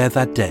you were there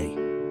that day,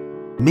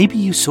 maybe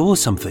you saw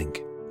something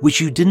which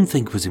you didn't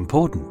think was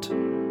important.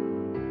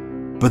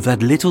 But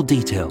that little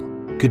detail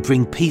could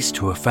bring peace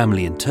to a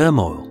family in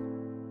turmoil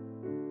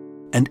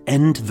and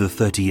end the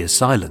 30-year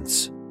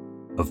silence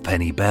of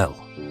Penny Bell.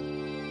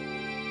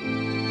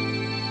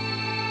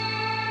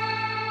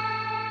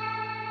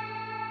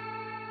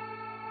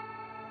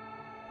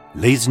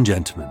 Ladies and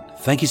gentlemen,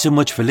 thank you so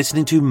much for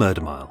listening to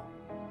Murder Mile.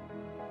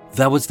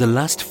 That was the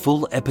last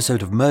full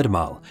episode of Murder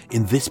Mile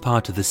in this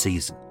part of the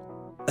season,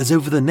 as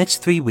over the next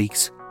 3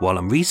 weeks, while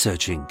I'm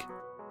researching,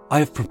 I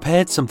have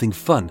prepared something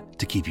fun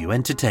to keep you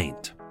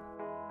entertained.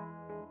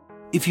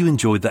 If you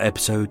enjoyed that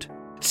episode,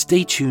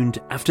 stay tuned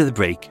after the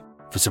break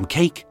for some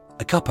cake,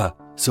 a cuppa,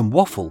 some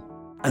waffle,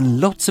 and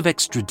lots of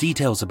extra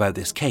details about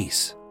this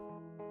case.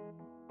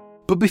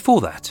 But before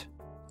that,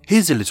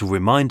 here's a little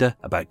reminder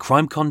about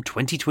CrimeCon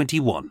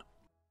 2021.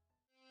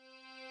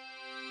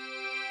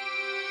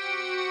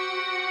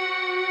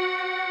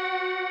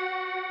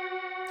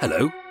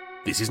 Hello,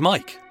 this is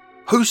Mike,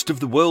 host of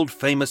the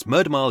world-famous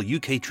Murder Mile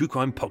UK True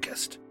Crime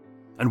podcast,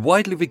 and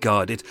widely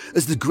regarded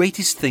as the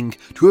greatest thing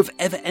to have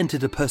ever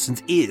entered a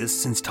person's ears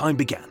since time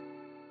began.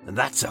 And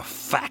that's a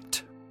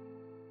fact.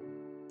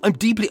 I'm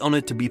deeply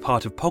honoured to be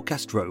part of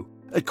Podcast Row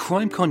at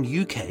CrimeCon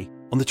UK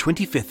on the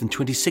 25th and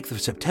 26th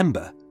of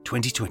September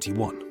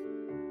 2021.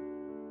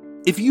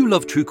 If you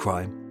love true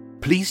crime,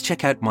 please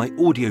check out my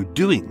audio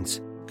doings,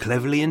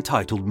 cleverly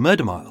entitled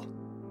Murder Mile.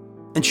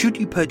 And should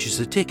you purchase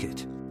a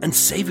ticket and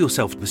save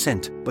yourself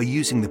 % by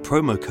using the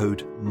promo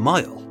code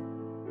MILE,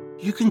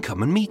 you can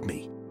come and meet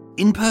me,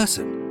 in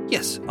person.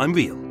 Yes, I'm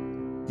real.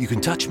 You can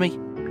touch me,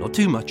 not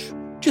too much,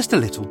 just a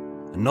little,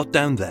 and not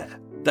down there.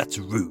 That's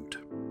rude.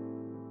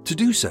 To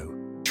do so,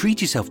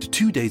 treat yourself to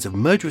 2 days of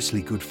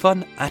murderously good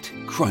fun at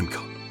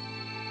CrimeCon.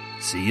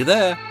 See you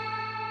there.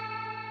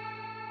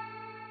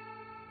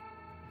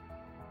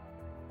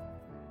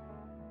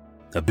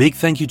 A big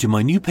thank you to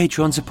my new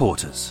Patreon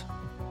supporters,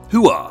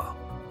 who are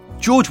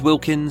George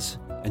Wilkins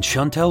and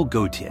Chantal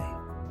Gauthier.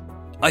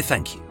 I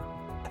thank you.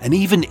 And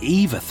even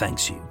Eva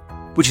thanks you,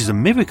 which is a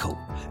miracle,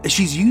 as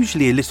she's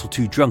usually a little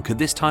too drunk at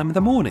this time of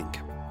the morning.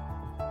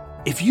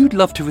 If you'd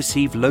love to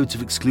receive loads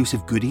of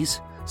exclusive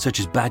goodies, such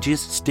as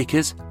badges,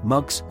 stickers,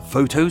 mugs,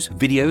 photos,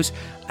 videos,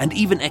 and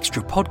even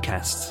extra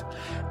podcasts,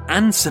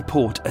 and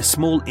support a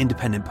small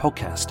independent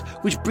podcast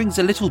which brings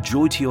a little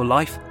joy to your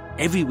life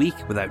every week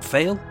without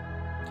fail,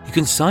 you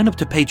can sign up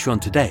to Patreon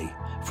today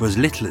for as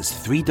little as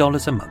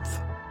 $3 a month.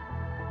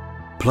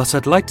 Plus,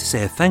 I'd like to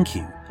say a thank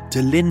you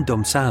to Lynn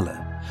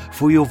Domsala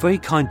for your very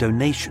kind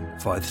donation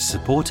via the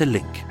supporter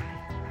link.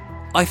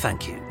 I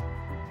thank you.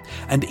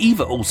 And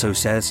Eva also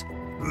says,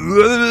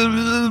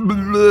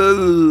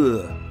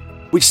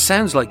 which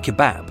sounds like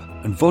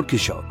kebab and vodka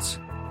shots,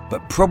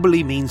 but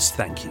probably means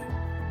thank you.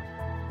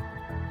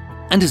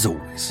 And as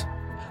always,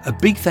 a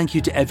big thank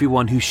you to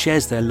everyone who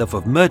shares their love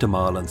of Murder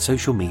Mile on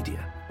social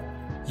media.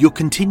 Your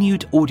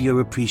continued audio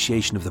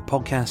appreciation of the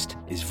podcast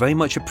is very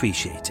much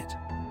appreciated.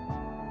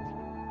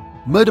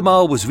 Murder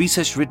Mile was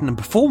researched, written and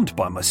performed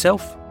by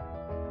myself,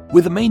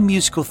 with the main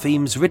musical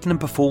themes written and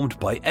performed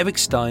by Eric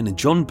Stein and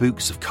John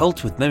Books of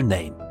Cult With No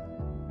Name.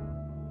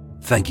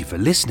 Thank you for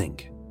listening,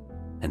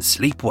 and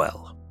sleep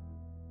well.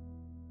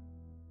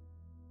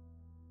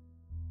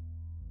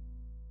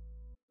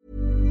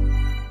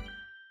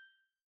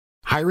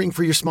 Hiring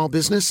for your small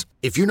business?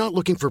 If you're not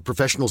looking for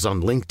professionals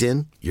on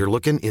LinkedIn, you're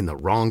looking in the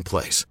wrong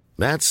place.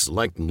 That's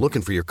like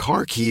looking for your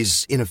car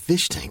keys in a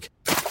fish tank.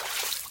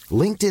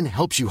 LinkedIn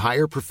helps you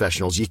hire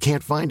professionals you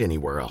can't find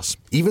anywhere else,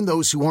 even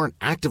those who aren't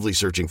actively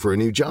searching for a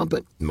new job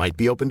but might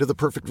be open to the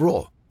perfect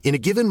role. In a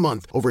given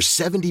month, over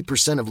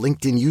 70% of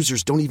LinkedIn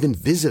users don't even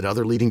visit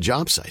other leading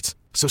job sites.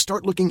 So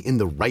start looking in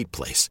the right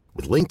place.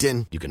 With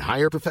LinkedIn, you can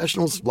hire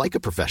professionals like a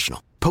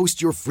professional. Post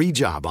your free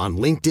job on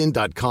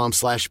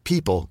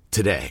linkedin.com/people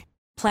today.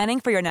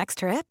 Planning for your next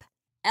trip?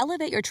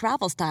 Elevate your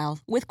travel style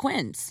with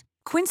Quince.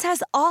 Quince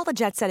has all the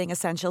jet-setting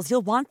essentials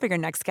you'll want for your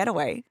next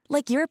getaway,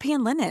 like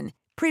European linen,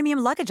 premium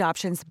luggage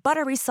options,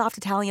 buttery soft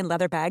Italian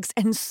leather bags,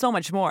 and so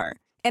much more.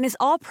 And is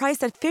all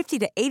priced at 50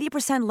 to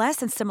 80% less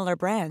than similar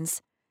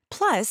brands.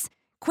 Plus,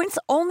 Quince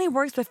only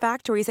works with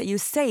factories that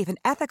use safe and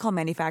ethical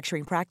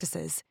manufacturing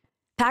practices.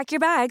 Pack your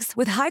bags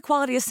with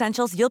high-quality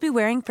essentials you'll be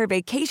wearing for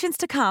vacations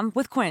to come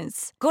with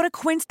Quince. Go to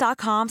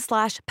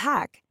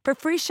quince.com/pack for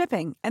free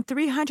shipping and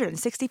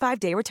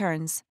 365-day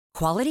returns.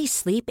 Quality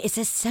sleep is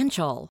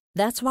essential.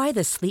 That's why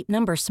the Sleep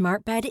Number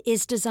Smart Bed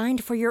is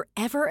designed for your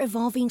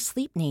ever-evolving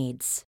sleep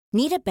needs.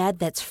 Need a bed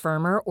that's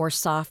firmer or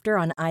softer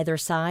on either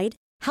side?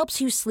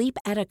 Helps you sleep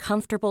at a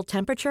comfortable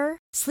temperature?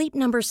 Sleep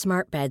Number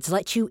Smart Beds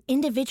let you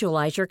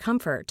individualize your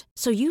comfort,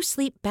 so you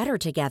sleep better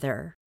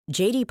together.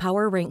 J.D.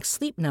 Power ranks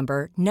Sleep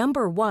Number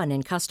number 1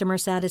 in customer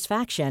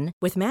satisfaction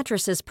with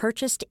mattresses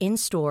purchased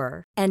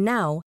in-store. And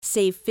now,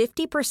 save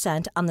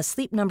 50% on the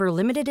Sleep Number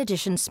Limited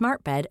Edition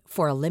Smart Bed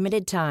for a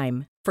limited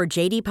time. For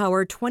J.D.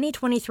 Power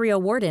 2023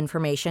 award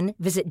information,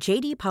 visit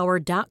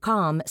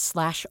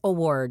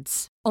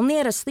jdpower.com/awards. Only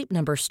at a Sleep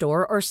Number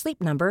store or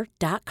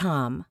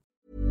sleepnumber.com.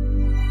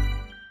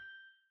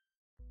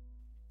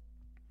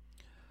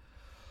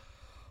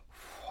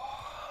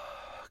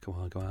 Come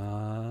on.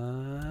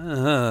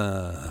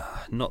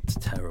 Not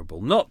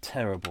terrible.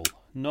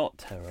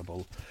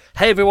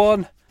 Hey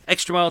everyone,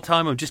 Extra Mile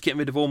time. I'm just getting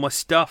rid of all my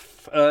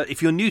stuff.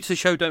 If you're new to the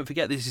show, don't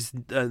forget this is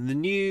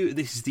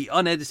the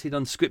unedited,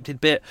 unscripted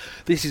bit.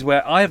 This is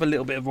where I have a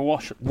little bit of a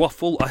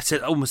waffle. I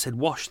almost said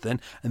wash then,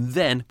 and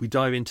then we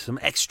dive into some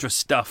extra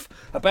stuff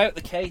about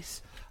the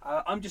case.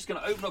 I'm just going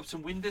to open up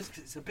some windows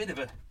because it's a bit of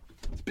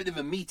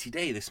a meaty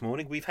day this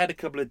morning. We've had a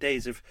couple of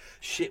days of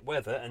shit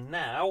weather, and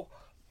now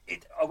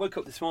I woke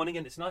up this morning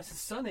and it's nice and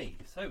sunny.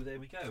 So there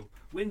we go.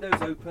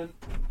 Windows open.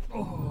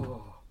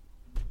 Oh,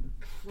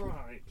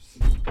 cripes.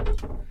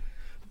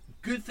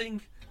 Good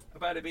thing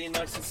about it being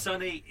nice and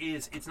sunny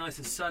is it's nice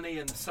and sunny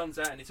and the sun's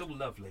out and it's all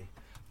lovely.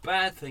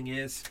 Bad thing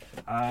is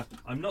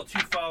I'm not too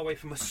far away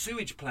from a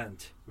sewage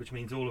plant, which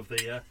means all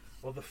the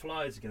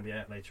flies are going to be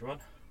out later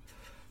on.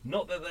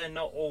 Not that they're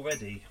not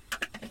already.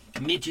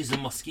 Midges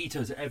and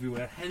mosquitoes are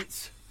everywhere,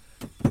 hence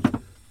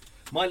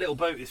my little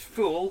boat is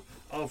full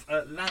of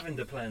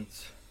lavender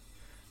plants.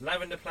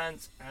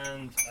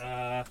 And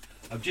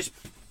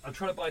I'm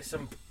trying to buy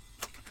some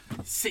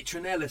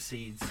citronella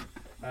seeds.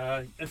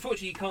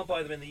 Unfortunately, you can't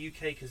buy them in the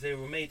UK because they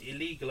were made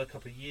illegal a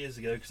couple of years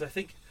ago. Because I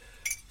think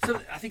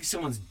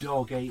someone's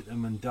dog ate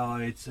them and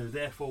died. So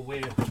therefore,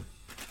 we're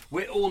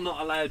all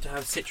not allowed to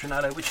have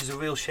citronella, which is a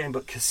real shame.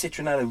 But because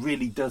citronella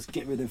really does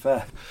get rid of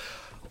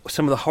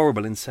some of the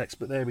horrible insects.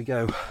 But there we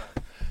go.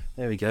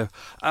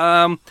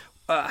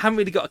 I haven't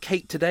really got a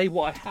cake today.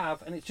 What I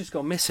have, and it's just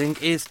gone missing,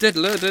 is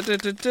unfortunately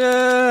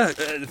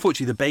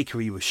the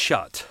bakery was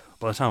shut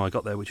by the time I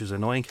got there, which was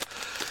annoying.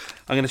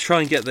 I'm going to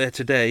try and get there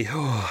today.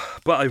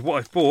 But what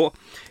I've bought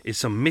is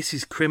some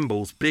Mrs.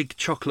 Crimble's big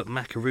chocolate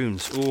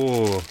macaroons.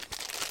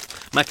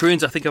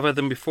 Macaroons, I think I've had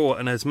them before,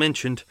 and as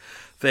mentioned,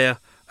 they're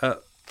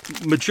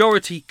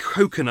majority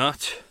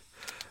coconut.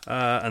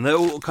 And they're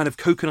all kind of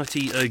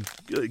coconutty,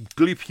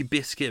 gloopy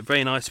biscuit,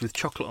 very nice with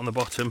chocolate on the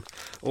bottom.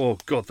 Oh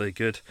God, they're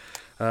good.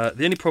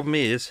 The only problem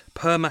is,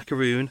 per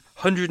macaroon,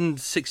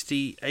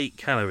 168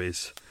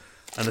 calories.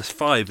 And there's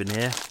 5 in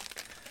here.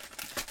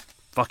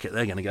 Fuck it,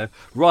 they're going to go.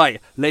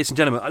 Right, ladies and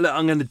gentlemen,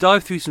 I'm going to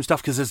dive through some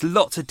stuff because there's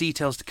lots of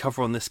details to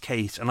cover on this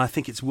case. And I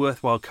think it's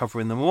worthwhile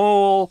covering them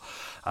all.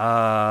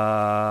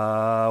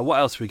 What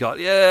else we got?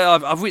 Yeah,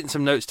 I've written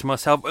some notes to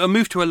myself. I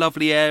moved to a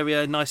lovely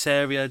area, nice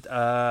area,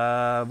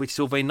 which is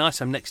all very nice.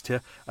 I'm next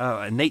to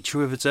a nature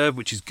reserve,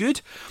 which is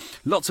good.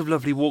 Lots of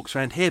lovely walks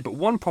around here. But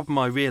one problem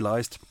I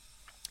realised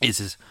is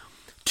there's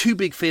 2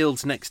 big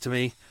fields next to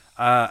me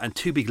and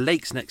 2 big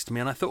lakes next to me,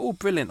 and I thought, oh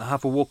brilliant, I'll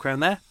have a walk around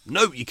there.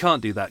 No, you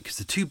can't do that because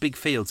the 2 big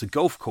fields are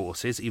golf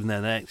courses, even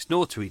though they're next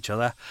door to each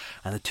other,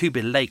 and the 2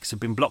 big lakes have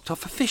been blocked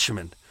off for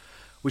fishermen,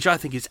 which I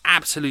think is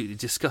absolutely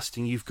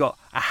disgusting. You've got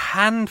a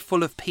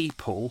handful of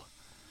people,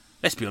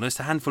 let's be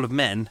honest, a handful of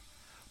men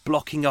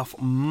blocking off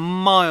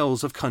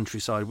miles of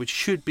countryside, which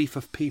should be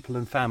for people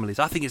and families.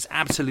 I think it's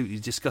absolutely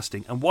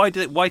disgusting. And why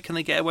can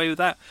they get away with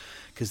that?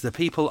 Because the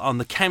people on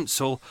the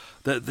council,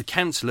 the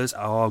councillors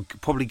are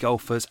probably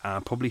golfers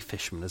and probably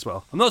fishermen as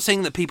well. I'm not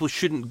saying that people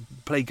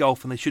shouldn't play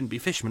golf and they shouldn't be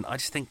fishermen. I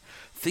just think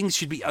things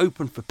should be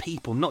open for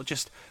people, not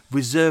just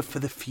reserved for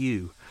the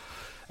few.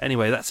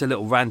 Anyway, that's a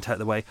little rant out of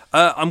the way.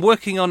 I'm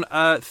working on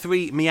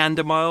 3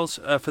 meander miles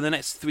for the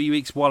next 3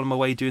 weeks while I'm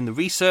away doing the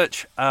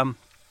research.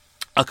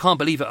 I can't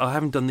believe it, I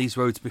haven't done these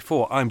roads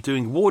before. I'm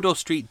doing Wardour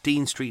Street,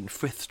 Dean Street and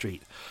Frith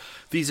Street.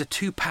 These are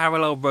 2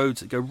 parallel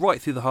roads that go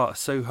right through the heart of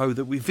Soho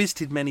that we've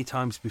visited many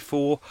times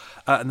before,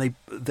 and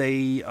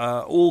they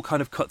all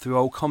kind of cut through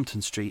Old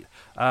Compton Street.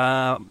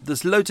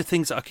 There's loads of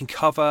things that I can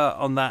cover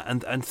on that,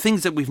 and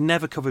things that we've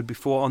never covered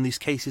before on these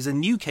cases, and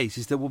new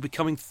cases that will be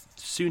coming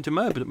soon to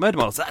Murder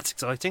Miles. That's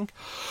exciting.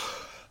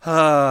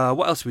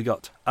 What else have we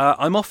got?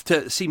 I'm off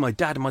to see my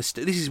dad and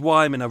this is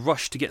why I'm in a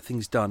rush to get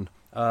things done.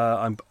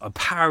 I'm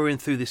powering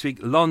through this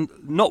week,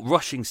 not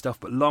rushing stuff,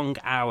 but long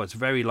hours,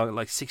 very long,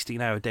 like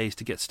 16-hour days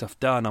to get stuff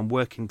done. I'm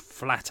working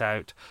flat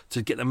out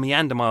to get the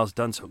meander miles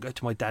done, so I'll go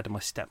to my dad and my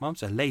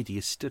stepmom's. A lady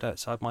has stood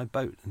outside my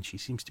boat, and she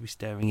seems to be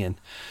staring in.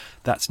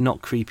 That's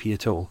not creepy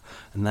at all.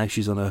 And now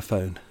she's on her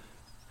phone.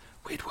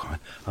 Weird woman.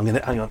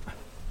 Hang on.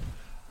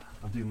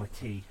 I'm doing my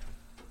tea.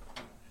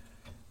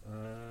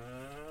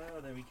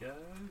 There we go.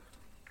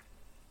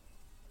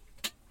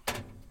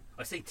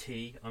 I say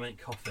tea, I meant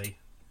coffee.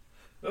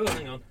 Oh,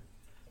 hang on.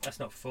 That's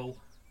not full.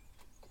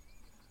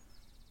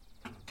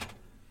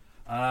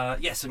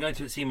 Yes, I'm going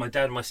to see my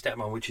dad and my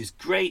stepmom, which is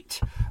great.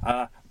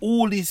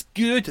 All is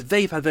good.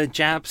 They've had their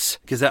jabs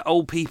because they're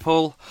old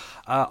people.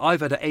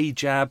 I've had a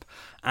jab,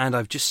 and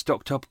I've just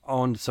stocked up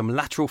on some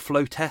lateral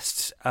flow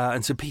tests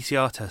and some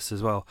PCR tests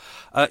as well.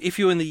 If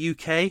you're in the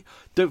UK,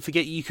 don't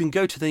forget you can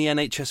go to the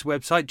NHS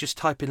website, just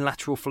type in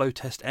lateral flow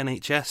test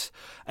NHS,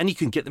 and you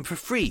can get them for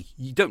free.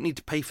 You don't need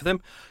to pay for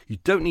them. You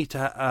don't need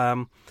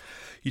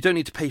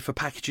to pay for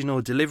packaging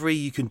or delivery.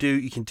 You can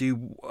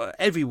do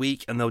every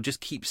week, and they'll just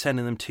keep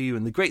sending them to you.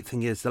 And the great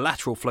thing is the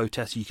lateral flow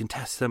test, you can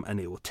test them and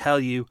it will tell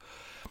you.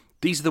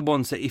 These are the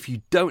ones that if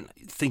you don't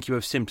think you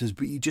have symptoms,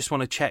 but you just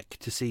want to check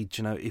to see,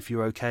 if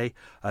you're okay,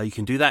 you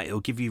can do that. It'll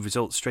give you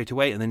results straight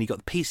away. And then you've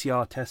got the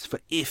PCR test for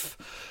if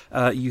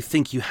you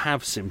think you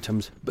have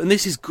symptoms. And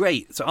this is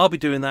great. So I'll be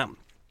doing that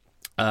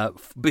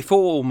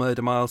before all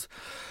Murder Miles,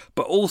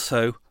 but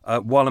also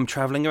while I'm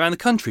travelling around the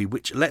country,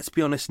 which, let's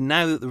be honest,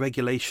 now that the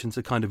regulations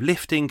are kind of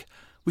lifting,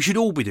 we should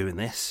all be doing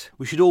this.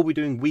 We should all be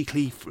doing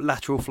weekly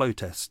lateral flow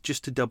tests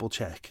just to double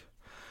check.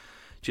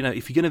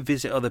 If you're going to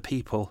visit other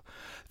people,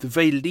 the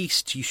very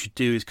least you should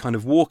do is kind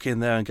of walk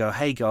in there and go,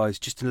 hey guys,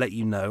 just to let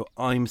you know,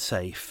 I'm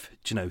safe.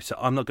 So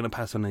I'm not going to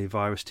pass on any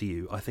virus to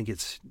you. I think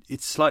it's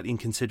slightly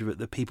inconsiderate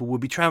that people will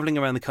be travelling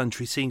around the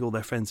country, seeing all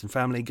their friends and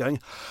family,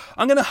 going,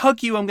 I'm going to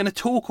hug you, I'm going to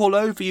talk all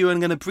over you, I'm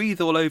going to breathe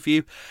all over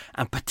you,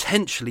 and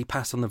potentially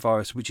pass on the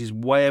virus, which is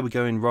where we're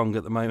going wrong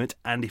at the moment.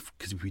 And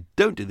because if we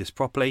don't do this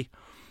properly,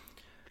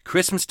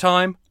 Christmas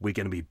time, we're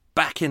going to be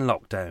back in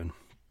lockdown.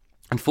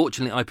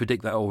 Unfortunately, I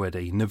predict that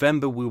already.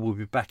 November, we will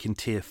be back in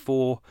Tier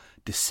 4.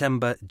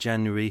 December,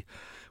 January,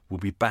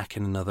 we'll be back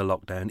in another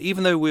lockdown.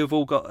 Even though we've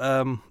all got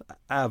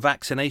our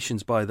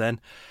vaccinations by then,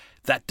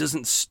 that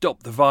doesn't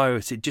stop the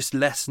virus. It just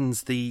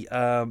lessens the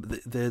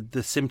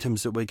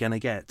symptoms that we're going to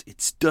get.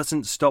 It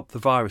doesn't stop the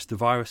virus. The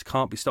virus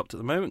can't be stopped at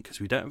the moment because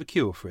we don't have a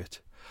cure for it.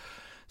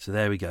 So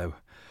there we go.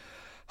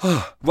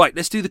 Right,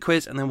 let's do the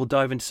quiz and then we'll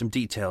dive into some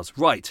details.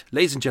 Right,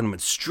 ladies and gentlemen,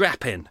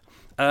 strap in.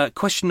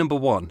 Question number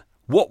 1.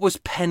 What was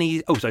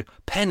Penny... Oh, so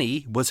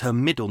Penny was her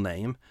middle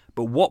name,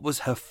 but what was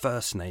her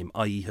first name,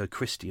 i.e. her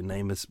Christian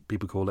name, as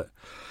people call it?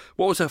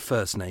 What was her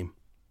first name?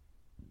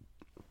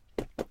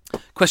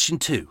 Question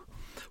 2.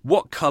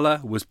 What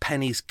colour was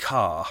Penny's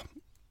car?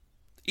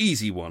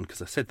 Easy one, because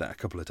I said that a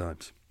couple of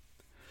times.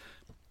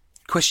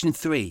 Question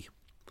 3.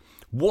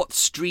 What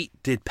street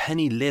did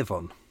Penny live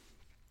on?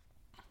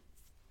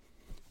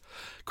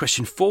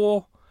 Question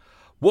 4.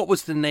 What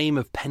was the name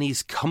of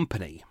Penny's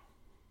company?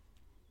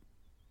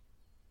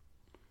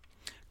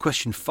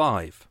 Question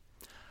 5.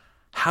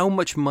 How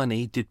much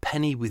money did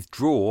Penny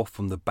withdraw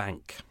from the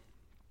bank?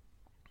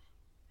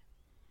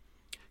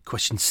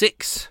 Question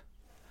 6.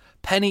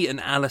 Penny and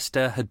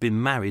Alistair had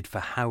been married for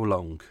how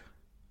long?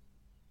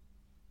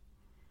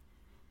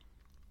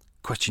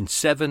 Question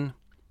 7.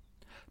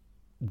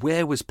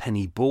 Where was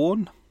Penny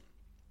born?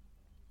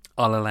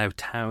 I'll allow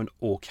town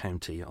or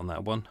county on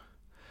that one.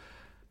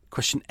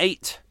 Question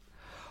 8.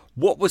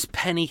 What was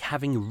Penny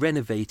having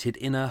renovated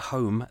in her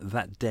home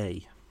that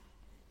day?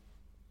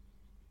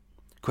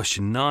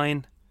 Question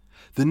 9.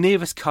 The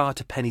nearest car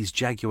to Penny's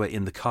Jaguar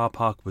in the car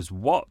park was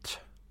what?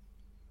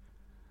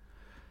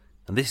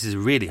 And this is a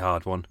really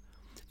hard one.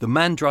 The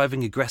man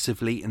driving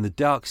aggressively in the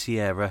dark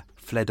Sierra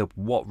fled up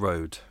what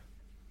road?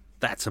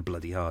 That's a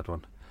bloody hard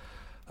one.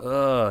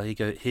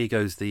 Here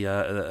goes the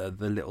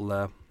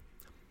little.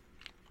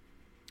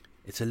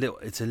 It's a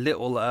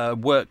little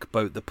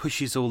workboat that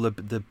pushes all the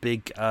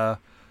big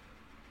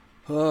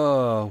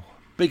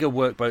bigger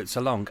workboats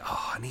along.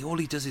 And all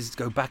he does is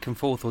go back and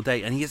forth all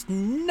day, and he has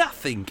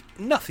nothing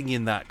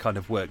in that kind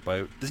of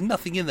workboat. There's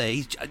nothing in there.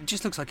 It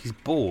just looks like he's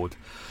bored.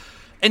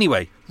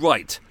 Anyway,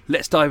 right,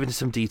 let's dive into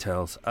some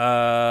details.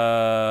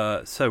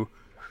 There's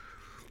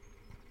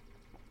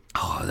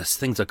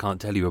things I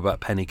can't tell you about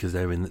Penny because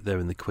they're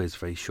in the quiz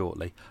very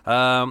shortly.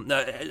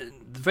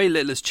 Very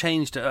little has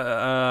changed.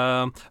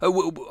 I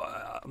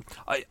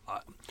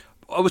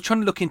was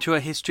trying to look into her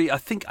history. I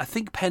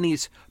think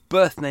Penny's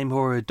birth name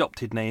or her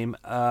adopted name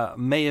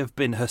may have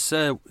been, her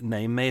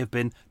surname may have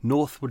been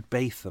Northwood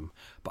Batham,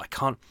 but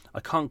I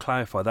can't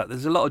clarify that.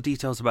 There's a lot of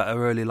details about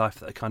her early life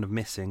that are kind of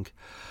missing.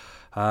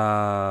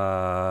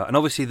 And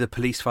obviously the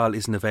police file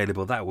isn't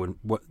available.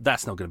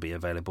 That's not going to be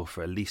available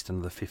for at least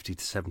another 50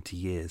 to 70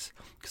 years,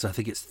 because I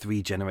think it's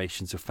 3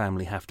 generations of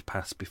family have to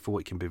pass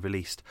before it can be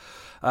released.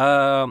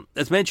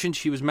 As mentioned,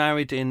 she was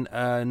married in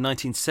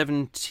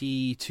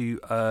 1970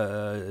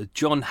 to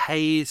John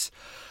Hayes.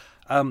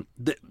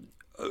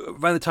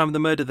 Around the time of the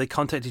murder, they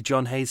contacted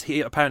John Hayes.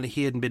 Apparently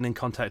he hadn't been in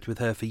contact with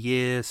her for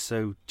years,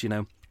 so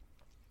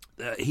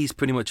he's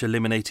pretty much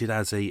eliminated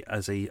as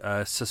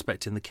a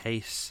suspect in the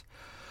case.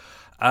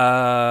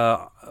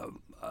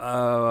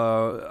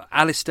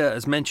 Alistair,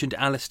 as mentioned,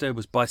 Alistair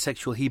was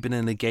bisexual. He'd been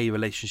in a gay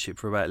relationship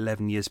for about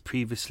 11 years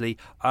previously.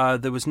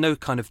 There was no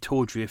kind of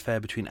tawdry affair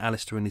between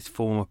Alistair and his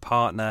former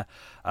partner.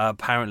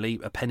 Apparently,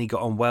 Penny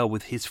got on well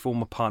with his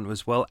former partner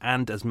as well,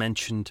 and, as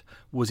mentioned,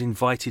 was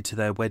invited to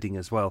their wedding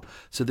as well.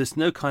 So there's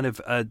no kind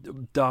of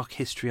dark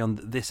history on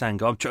this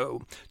angle.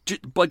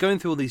 By going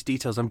through all these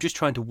details, I'm just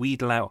trying to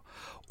wheedle out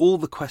all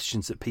the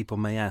questions that people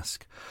may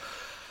ask.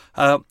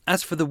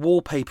 As for the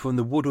wallpaper and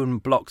the wooden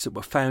blocks that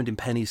were found in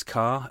Penny's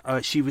car,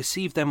 she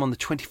received them on the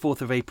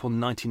 24th of April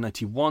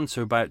 1991,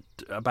 so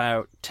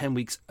about 10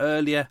 weeks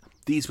earlier.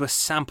 These were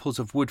samples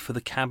of wood for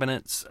the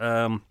cabinets.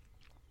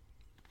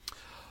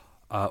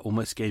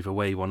 Almost gave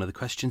away one of the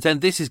questions. And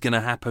this is going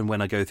to happen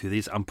when I go through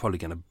these. I'm probably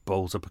going to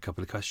balls up a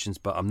couple of questions,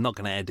 but I'm not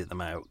going to edit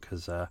them out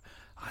because there's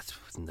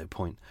no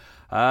point.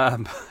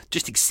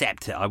 Just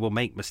accept it. I will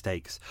make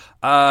mistakes.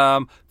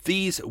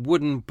 These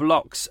wooden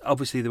blocks,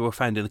 obviously they were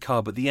found in the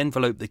car, but the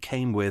envelope they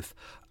came with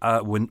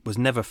was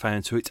never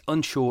found, so it's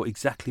unsure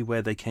exactly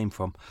where they came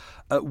from.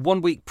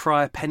 1 week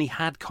prior, Penny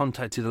had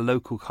contacted a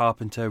local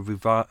carpenter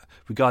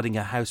regarding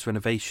her house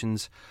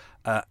renovations,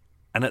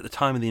 and at the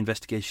time of the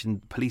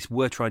investigation, police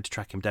were trying to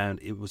track him down.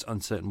 It was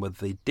uncertain whether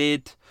they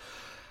did.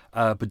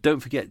 But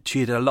don't forget, she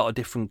had a lot of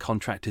different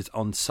contractors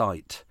on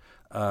site.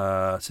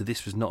 So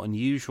this was not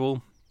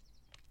unusual.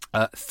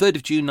 3rd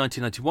of June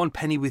 1991,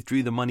 Penny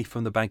withdrew the money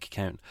from the bank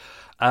account.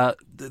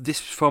 This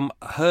was from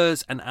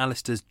hers and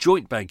Alistair's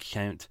joint bank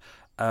account.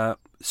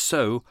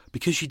 So,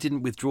 because she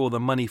didn't withdraw the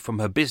money from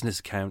her business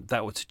account,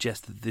 that would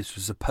suggest that this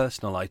was a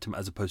personal item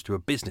as opposed to a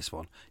business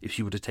one. If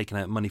she would have taken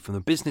out money from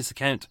the business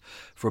account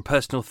for a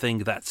personal thing,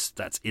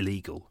 that's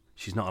illegal.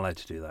 She's not allowed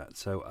to do that.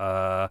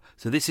 So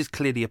this is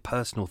clearly a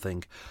personal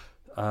thing.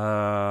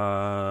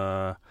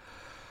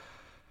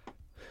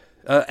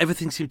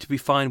 Everything seemed to be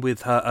fine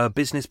with her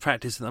business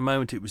practice at the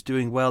moment. It was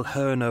doing well.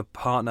 Her and her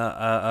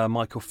partner,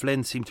 Michael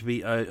Flynn, seemed to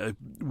be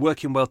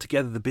working well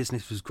together. The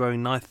business was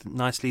growing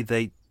nicely.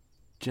 They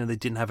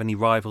didn't have any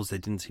rivals. They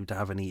didn't seem to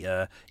have any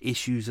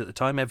issues at the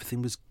time.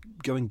 Everything was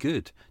going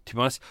good, to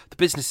be honest. The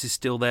business is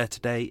still there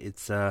today.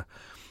 It's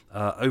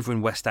over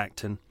in West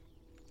Acton,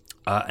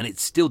 and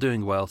it's still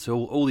doing well.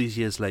 So all these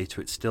years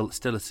later, it's still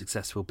a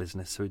successful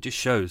business. So it just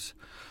shows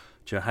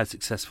how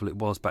successful it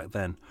was back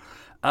then.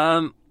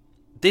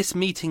 This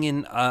meeting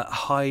in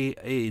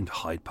Hyde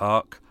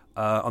Park,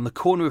 on the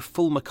corner of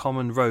Fulmer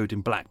Common Road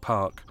in Black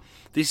Park.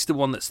 This is the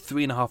one that's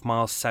 3.5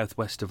 miles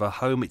southwest of her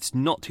home. It's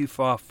not too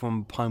far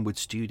from Pinewood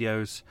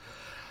Studios.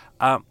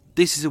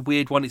 This is a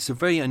weird one. It's a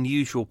very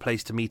unusual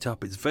place to meet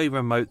up. It's very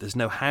remote. There's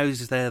no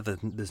houses there.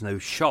 There's no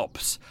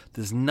shops.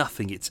 There's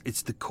nothing.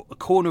 It's the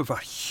corner of a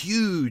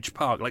huge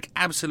park, like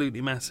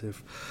absolutely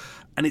massive.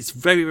 And it's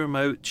very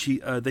remote.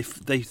 They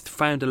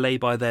found a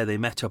lay-by there. They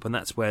met up, and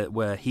that's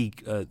where he,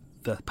 the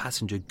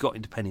passenger, got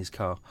into Penny's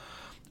car.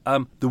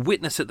 The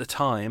witness at the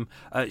time,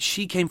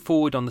 she came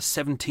forward on the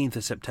 17th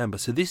of September,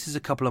 so this is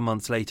a couple of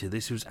months later.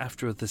 This was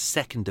after the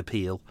second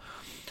appeal.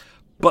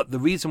 But the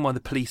reason why the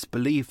police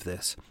believe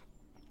this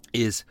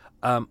is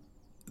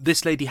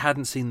this lady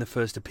hadn't seen the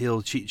first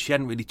appeal. She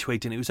hadn't really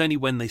twigged, and it was only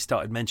when they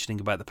started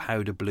mentioning about the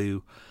powder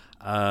blue.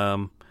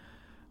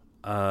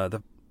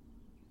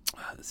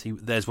 See,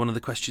 there's one of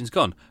the questions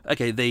gone.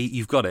 Okay,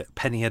 you've got it.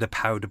 Penny had a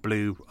powder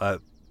blue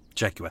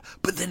Jaguar.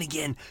 But then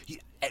again,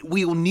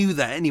 we all knew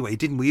that anyway,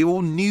 didn't we? We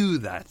all knew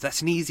that.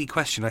 That's an easy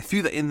question. I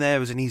threw that in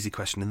there as an easy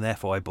question, and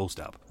therefore I ballsed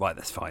up. Right,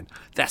 that's fine.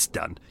 That's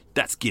done.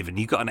 That's given.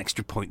 You got an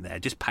extra point there.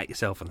 Just pat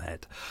yourself on the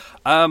head.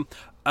 By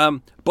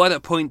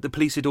that point, the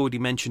police had already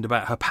mentioned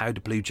about her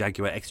powder blue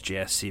Jaguar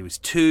XJS Series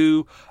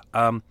 2.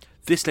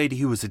 This lady,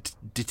 who was a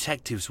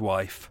detective's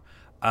wife,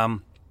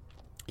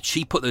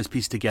 she put those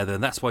pieces together,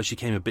 and that's why she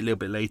came a little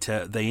bit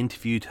later. They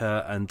interviewed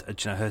her, and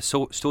her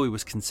story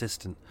was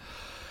consistent.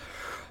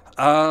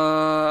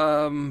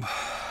 As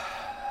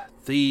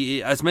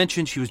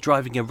mentioned, she was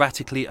driving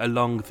erratically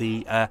along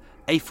the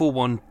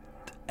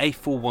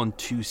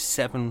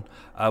A4127,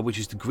 which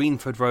is the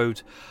Greenford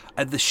Road,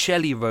 at the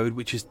Shelley Road,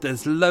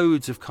 there's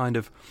loads of kind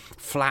of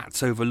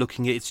flats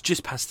overlooking it. It's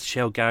just past the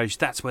Shell garage.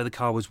 That's where the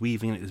car was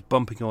weaving, and it was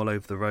bumping all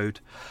over the road.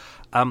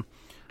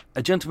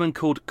 A gentleman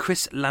called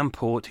Chris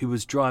Lamport, who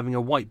was driving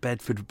a white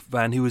Bedford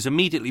van, who was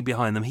immediately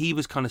behind them. He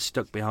was kind of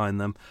stuck behind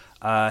them.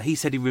 He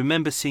said he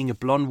remembers seeing a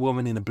blonde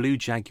woman in a blue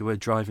Jaguar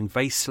driving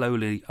very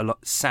slowly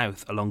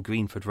south along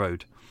Greenford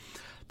Road.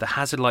 The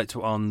hazard lights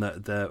were on,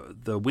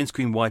 the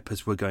windscreen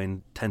wipers were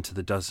going 10 to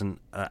the dozen.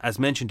 As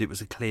mentioned, it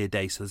was a clear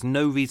day, so there's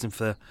no reason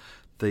for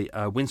the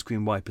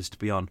windscreen wipers to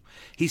be on.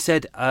 He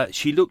said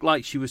she looked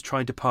like she was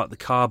trying to park the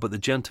car, but the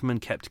gentleman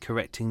kept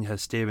correcting her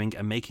steering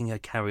and making her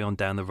carry on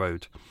down the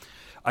road.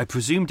 I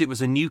presumed it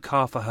was a new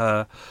car for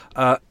her,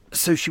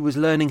 so she was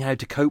learning how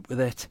to cope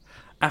with it.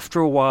 After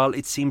a while,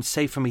 it seemed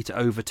safe for me to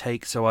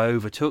overtake, so I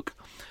overtook.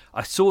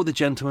 I saw the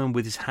gentleman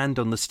with his hand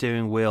on the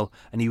steering wheel,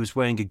 and he was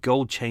wearing a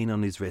gold chain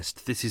on his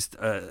wrist. This is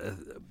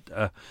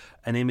an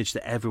image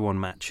that everyone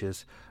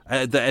matches,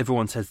 that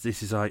everyone says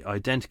this is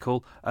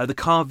identical. The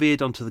car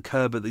veered onto the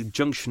curb at the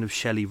junction of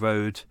Shelley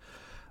Road.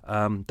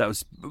 That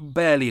was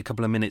barely a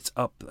couple of minutes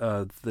up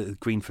the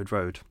Greenford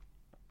Road.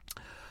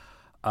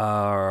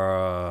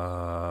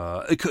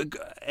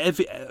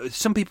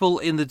 Some people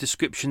in the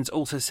descriptions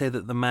also say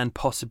that the man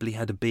possibly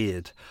had a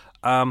beard.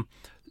 Don't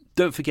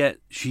forget,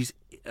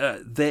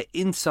 they're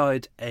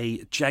inside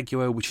a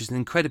Jaguar, which is an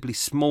incredibly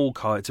small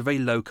car. It's a very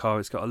low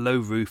car. It's got a low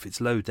roof. It's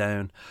low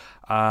down.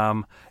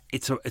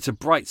 It's a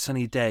bright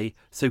sunny day,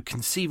 so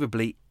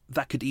conceivably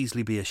that could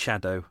easily be a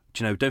shadow.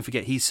 Don't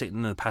forget, he's sitting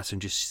in the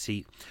passenger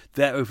seat.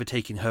 They're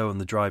overtaking her on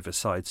the driver's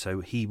side,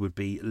 so he would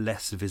be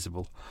less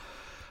visible.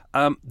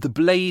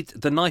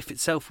 The knife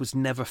itself was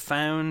never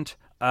found.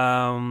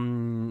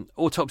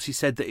 Autopsy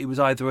said that it was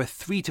either a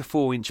 3 to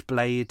 4 inch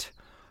blade.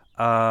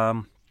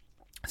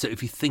 So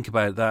if you think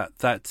about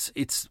that,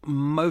 it's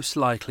most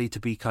likely to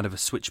be kind of a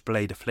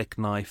switchblade, a flick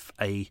knife,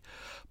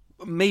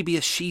 maybe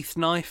a sheath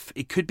knife.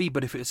 It could be,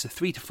 but if it's a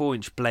 3 to 4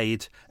 inch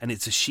blade and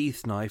it's a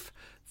sheath knife,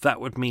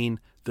 that would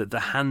mean that the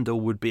handle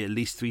would be at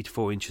least 3 to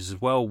 4 inches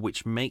as well,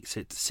 which makes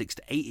it 6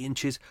 to 8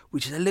 inches,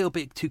 which is a little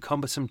bit too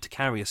cumbersome to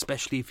carry,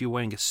 especially if you're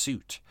wearing a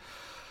suit.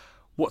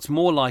 What's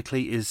more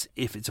likely is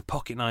if it's a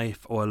pocket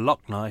knife or a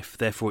lock knife,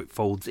 therefore it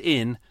folds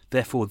in,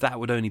 therefore that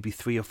would only be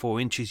 3 or 4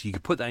 inches. You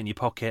could put that in your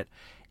pocket.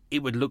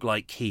 It would look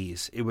like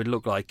keys. It would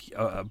look like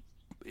a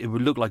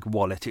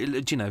wallet.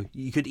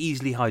 You could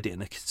easily hide it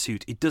in a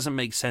suit. It doesn't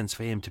make sense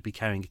for him to be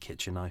carrying a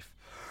kitchen knife.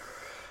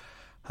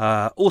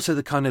 Also,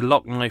 the kind of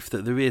lock knife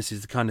that there is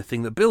the kind of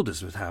thing that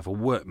builders would have, or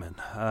workmen.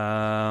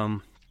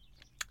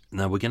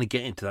 Now, we're going to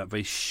get into that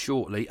very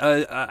shortly.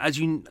 As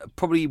you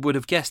probably would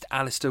have guessed,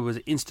 Alistair was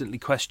instantly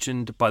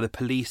questioned by the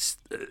police.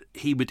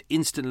 He would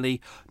instantly,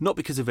 not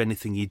because of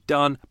anything he'd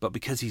done, but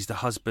because he's the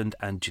husband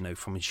and,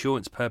 from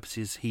insurance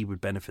purposes, he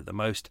would benefit the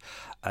most.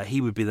 He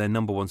would be their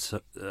number one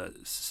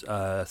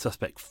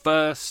suspect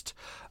first.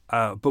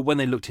 But when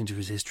they looked into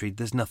his history,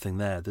 there's nothing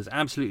there. There's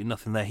absolutely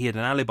nothing there. He had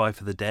an alibi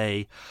for the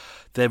day.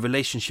 Their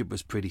relationship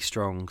was pretty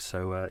strong.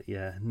 So,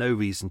 no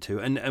reason to.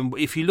 And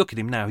if you look at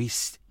him now,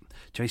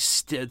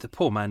 the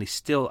poor man is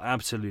still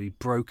absolutely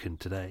broken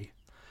today.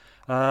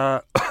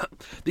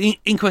 The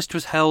inquest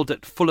was held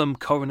at Fulham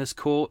Coroner's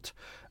Court,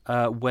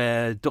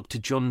 where Dr.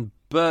 John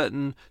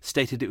Burton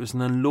stated it was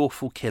an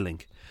unlawful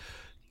killing.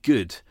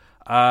 Good,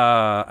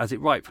 as it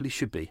rightfully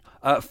should be.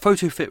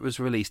 Photo fit was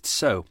released.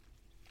 So,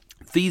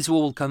 these are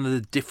all kind of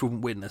the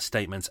different witness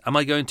statements. Am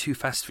I going too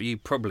fast for you?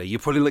 Probably. You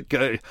probably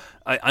go.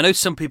 I know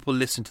some people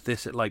listen to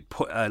this at like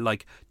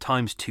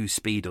 ×2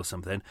 speed or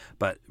something,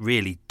 but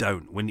really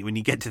don't. When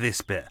you get to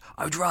this bit,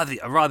 I'd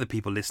rather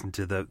people listen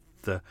to the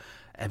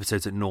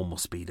episodes at normal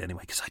speed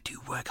anyway, because I do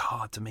work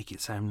hard to make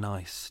it sound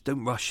nice.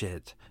 Don't rush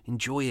it.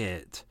 Enjoy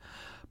it.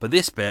 But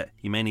this bit,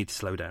 you may need to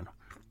slow down.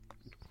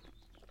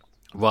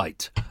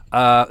 Right.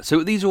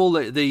 So these are all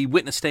the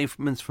witness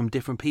statements from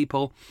different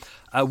people.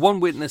 One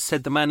witness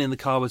said the man in the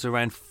car was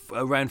around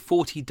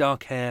 40,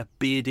 dark hair,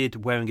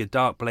 bearded, wearing a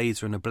dark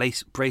blazer and a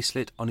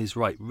bracelet on his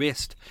right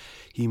wrist.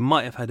 He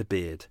might have had a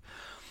beard.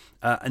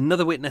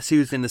 Another witness who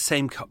was in the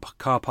same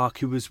car park,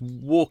 who was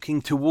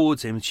walking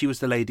towards him, she was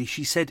the lady,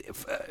 she said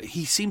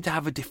he seemed to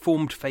have a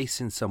deformed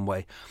face in some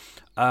way.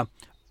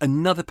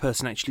 Another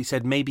person actually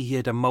said maybe he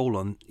had a mole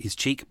on his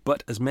cheek,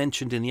 but as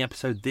mentioned in the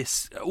episode,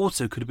 this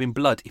also could have been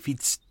blood. If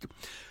he'd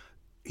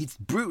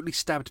brutally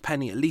stabbed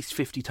Penny at least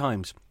 50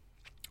 times.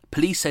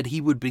 Police said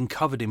he would have been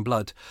covered in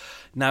blood.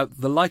 Now,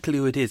 the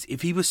likelihood is,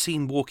 if he was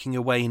seen walking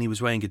away and he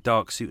was wearing a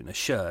dark suit and a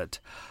shirt,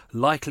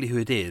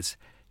 likelihood is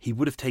he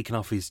would have taken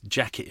off his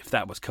jacket if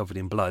that was covered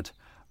in blood.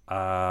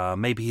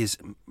 Maybe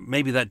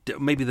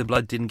the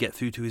blood didn't get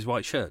through to his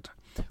white shirt.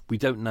 We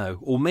don't know.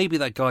 Or maybe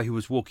that guy who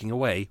was walking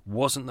away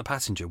wasn't the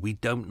passenger. We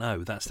don't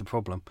know. That's the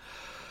problem.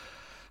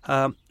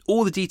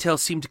 All the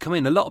details seem to come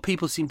in. A lot of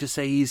people seem to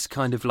say he's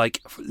kind of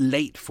like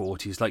late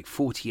 40s, like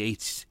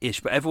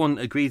 48-ish, but everyone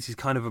agrees he's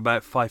kind of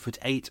about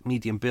 5'8",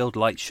 medium build,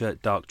 light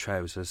shirt, dark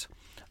trousers.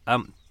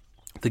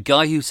 The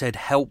guy who said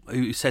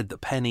that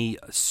Penny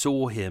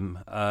saw him,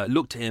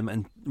 looked at him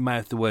and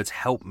mouthed the words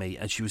 "help me"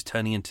 as she was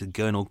turning into the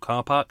Gurnall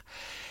car park.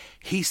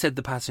 He said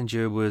the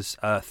passenger was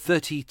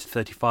 30 to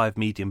 35,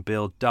 medium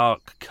build,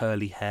 dark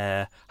curly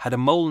hair, had a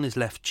mole on his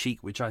left cheek,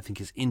 which I think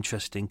is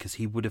interesting because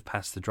he would have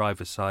passed the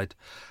driver's side,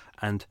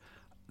 and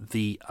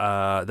the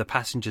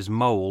passenger's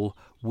mole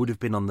would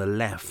have been on the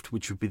left,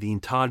 which would be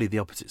entirely the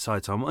opposite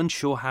side. So I'm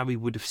unsure how he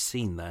would have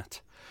seen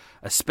that,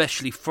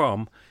 especially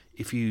from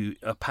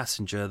a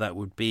passenger that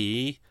would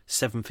be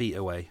 7 feet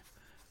away.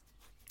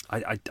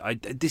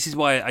 This is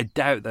why I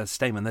doubt that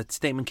statement. That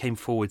statement came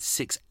forward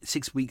six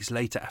weeks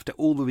later after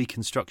all the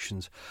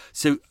reconstructions.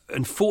 So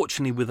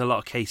unfortunately, with a lot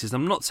of cases,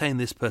 I'm not saying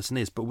this person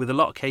is, but with a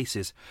lot of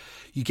cases,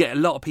 you get a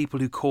lot of people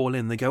who call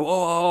in. They go,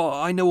 "Oh,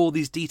 I know all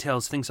these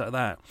details," things like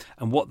that,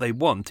 and what they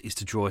want is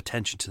to draw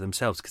attention to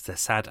themselves because they're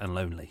sad and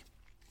lonely.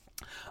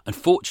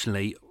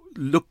 Unfortunately,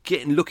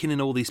 looking in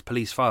all these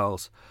police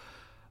files,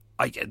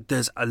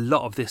 there's a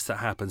lot of this that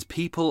happens.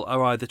 People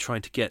are either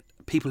trying to get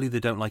people who they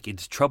don't like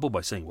into trouble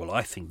by saying, well,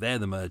 I think they're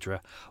the murderer,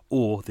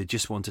 or they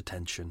just want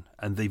attention.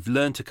 And they've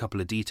learnt a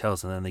couple of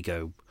details and then they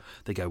go,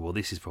 well,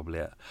 this is probably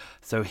it.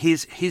 So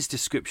his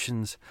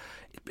descriptions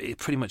are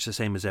pretty much the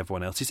same as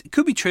everyone else's. It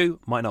could be true,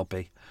 might not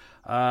be.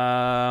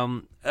 A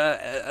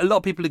lot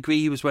of people agree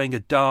he was wearing a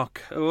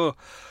dark...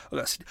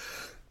 it's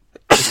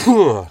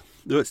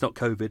not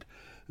COVID.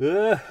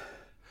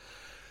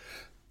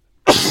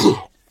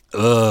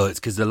 It's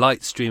because the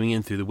light's streaming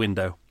in through the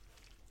window.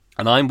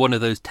 And I'm one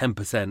of those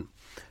 10%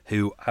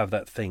 who have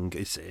that thing.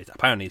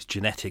 Apparently it's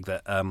genetic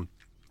that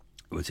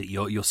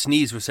your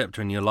sneeze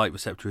receptor and your light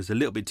receptor is a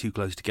little bit too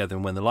close together,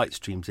 and when the light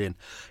streams in,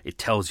 it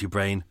tells your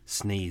brain,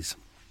 sneeze.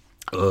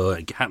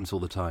 It happens all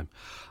the time.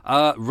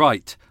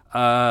 Right.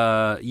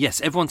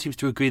 Yes, everyone seems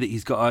to agree that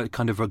he's got a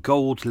kind of a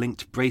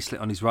gold-linked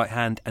bracelet on his right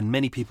hand, and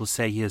many people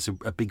say he has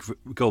a big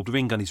gold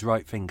ring on his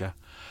right finger.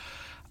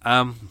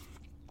 And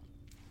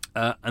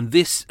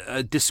this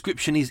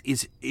description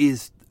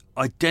is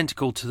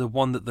identical to the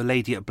one that the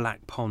lady at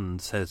Black Pond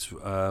says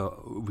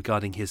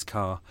regarding his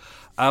car.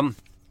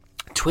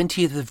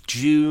 20th of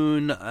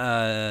June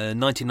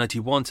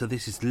 1991, so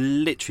this is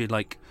literally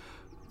like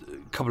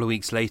a couple of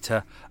weeks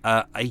later,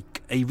 a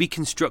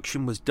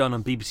reconstruction was done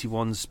on BBC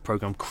One's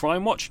programme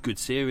Crime Watch. Good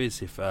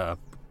series, if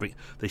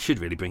they should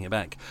really bring it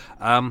back.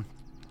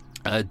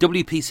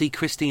 WPC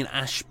Christine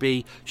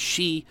Ashby,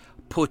 she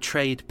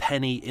portrayed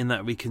Penny in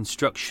that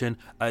reconstruction.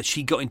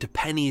 She got into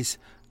Penny's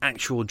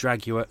actual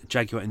Jaguar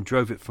and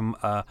drove it from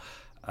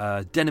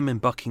Denham in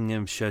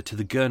Buckinghamshire to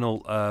the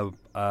Gurnall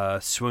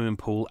swimming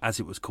pool, as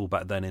it was called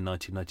back then in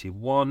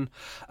 1991,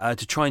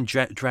 to try and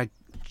jog.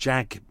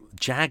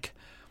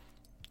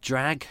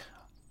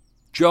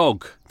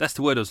 That's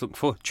the word I was looking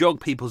for.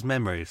 Jog people's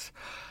memories.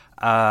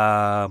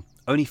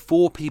 Only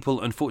 4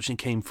 people,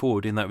 unfortunately, came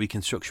forward in that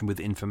reconstruction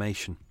with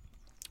information.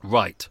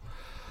 Right.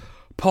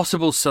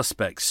 Possible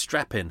suspects.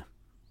 Strap in.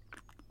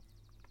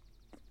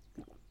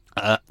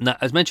 Now,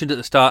 as mentioned at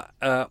the start,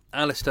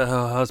 Alistair,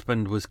 her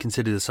husband, was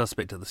considered a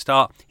suspect at the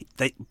start.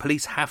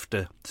 Police have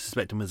to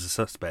suspect him as a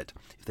suspect.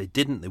 If they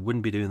didn't, they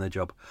wouldn't be doing their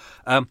job.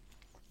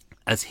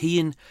 As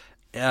he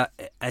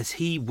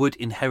would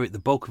inherit the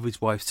bulk of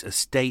his wife's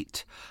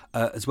estate,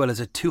 as well as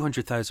a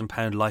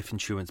 £200,000 life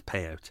insurance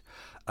payout.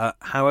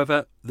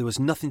 However, there was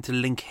nothing to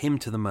link him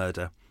to the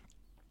murder.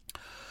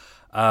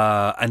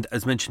 And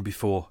as mentioned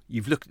before,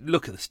 you've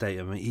look at the state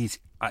of him. He's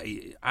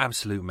an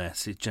absolute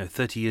mess.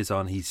 30 years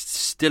on, he's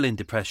still in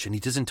depression. He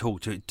doesn't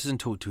talk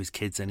to his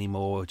kids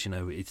anymore.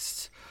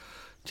 He's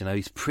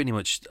pretty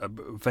much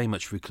very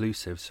much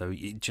reclusive. So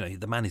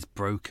the man is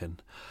broken.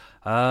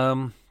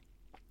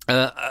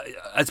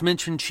 As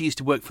mentioned, she used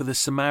to work for the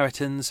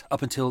Samaritans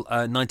up until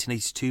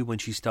 1982 when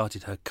she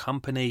started her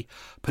company.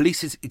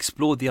 Police has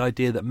explored the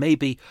idea that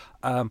maybe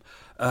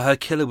her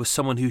killer was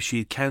someone who she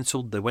had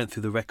counselled. They went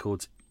through the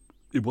records.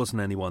 It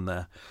wasn't anyone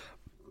there.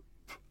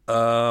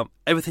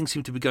 Everything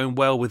seemed to be going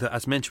well with her,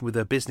 as mentioned, with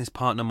her business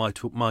partner,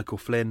 Michael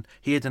Flynn.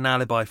 He had an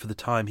alibi for the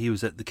time he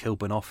was at the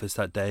Kilburn office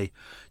that day.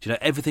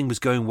 Everything was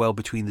going well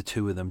between the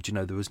two of them.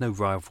 There was no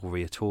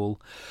rivalry at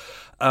all.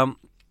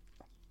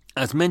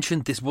 As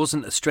mentioned, this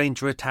wasn't a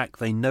stranger attack.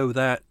 They know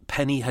that.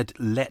 Penny had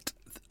let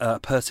a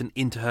person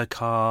into her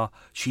car.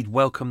 She'd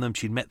welcomed them.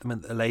 She'd met them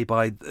at the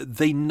lay-by.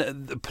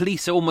 The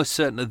police are almost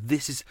certain that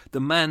this is the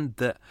man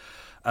that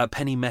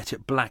Penny met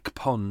at Black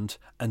Pond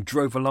and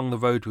drove along the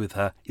road with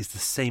her is the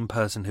same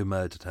person who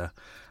murdered her.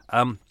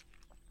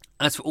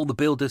 As for all the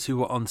builders who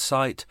were on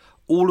site,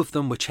 all of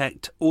them were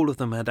checked. All of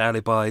them had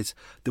alibis.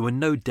 There were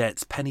no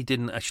debts. Penny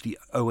didn't actually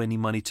owe any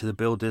money to the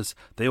builders.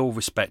 They all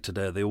respected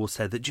her. They all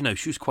said that,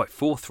 she was quite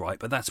forthright,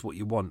 but that's what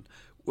you want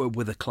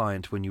with a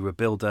client when you're a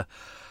builder.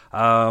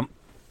 And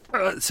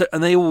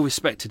they all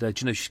respected her.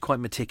 She's quite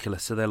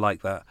meticulous, so they're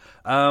like that.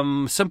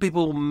 Some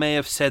people may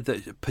have said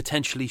that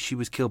potentially she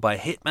was killed by a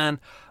hitman.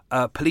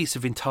 Police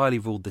have entirely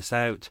ruled this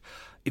out.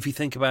 If you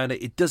think about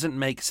it, it doesn't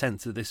make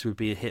sense that this would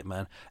be a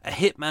hitman. A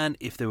hitman,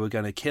 if they were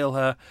going to kill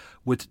her,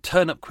 would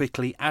turn up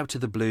quickly, out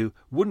of the blue,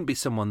 wouldn't be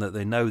someone that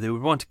they know. They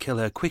would want to kill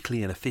her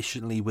quickly and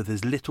efficiently with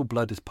as little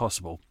blood as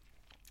possible.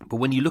 But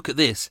when you look at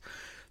this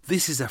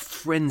is a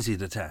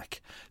frenzied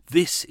attack.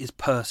 This is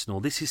personal.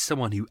 This is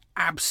someone who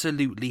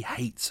absolutely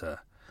hates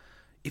her.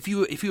 If you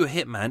were a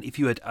hitman, if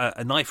you had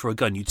a knife or a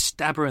gun, you'd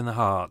stab her in the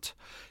heart,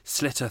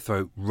 slit her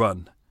throat,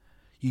 run.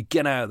 You'd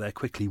get out of there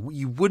quickly.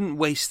 You wouldn't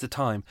waste the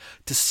time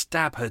to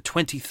stab her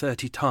 20,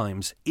 30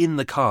 times in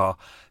the car,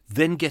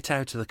 then get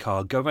out of the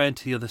car, go around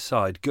to the other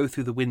side, go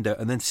through the window,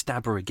 and then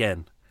stab her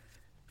again.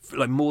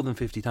 Like more than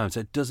 50 times.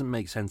 That doesn't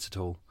make sense at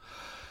all.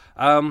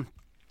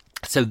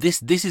 So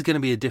this is going to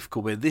be a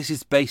difficult bit. This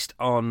is based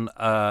on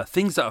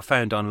things that are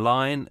found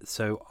online,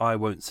 so I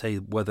won't say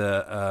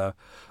whether...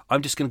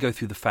 I'm just going to go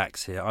through the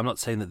facts here. I'm not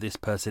saying that this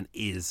person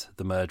is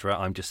the murderer.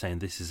 I'm just saying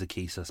this is a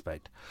key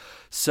suspect.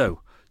 So,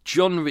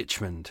 John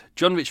Richmond.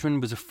 John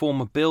Richmond was a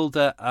former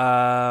builder.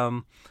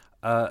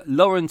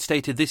 Lauren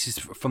stated, this is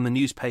from the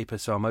newspaper,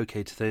 so I'm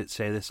okay to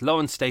say this.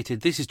 Lauren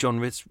stated, this is John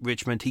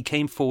Richmond. He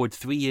came forward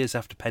 3 years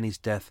after Penny's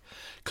death,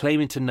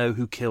 claiming to know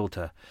who killed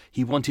her.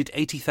 He wanted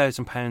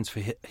 £80,000 for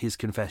his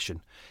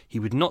confession. He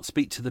would not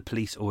speak to the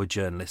police or a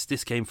journalist.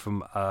 This came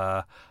from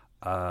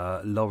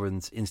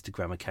Lauren's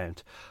Instagram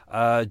account.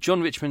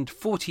 John Richmond,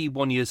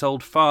 41 years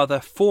old, father,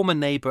 former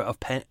neighbour of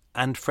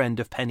and friend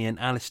of Penny and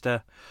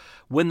Alistair.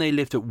 When they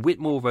lived at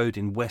Whitmore Road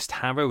in West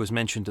Harrow, as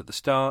mentioned at the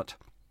start.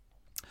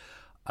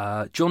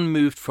 John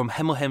moved from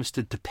Hemel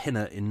Hempstead to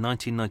Pinner in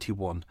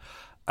 1991.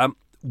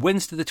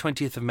 Wednesday the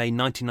 20th of May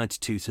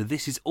 1992, so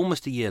this is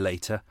almost a year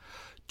later,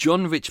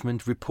 John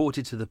Richmond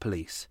reported to the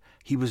police.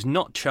 He was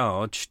not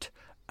charged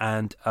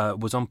and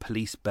was on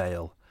police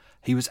bail.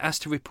 He was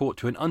asked to report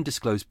to an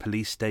undisclosed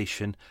police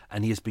station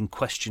and he has been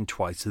questioned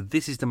twice. So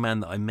this is the man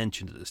that I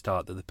mentioned at the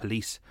start that the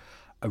police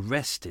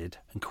arrested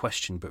and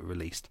questioned but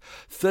released.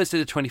 Thursday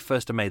the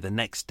 21st of May, the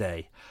next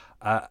day.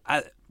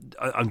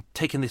 I'm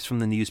taking this from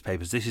the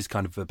newspapers. This is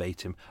kind of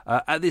verbatim.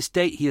 At this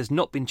date, he has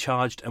not been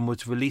charged and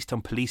was released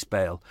on police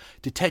bail.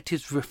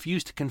 Detectives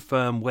refused to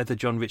confirm whether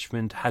John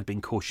Richmond had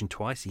been cautioned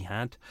twice. He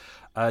had.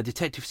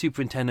 Detective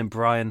Superintendent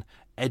Brian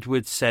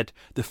Edwards said,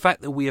 "The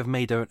fact that we have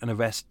made an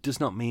arrest does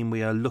not mean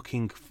we're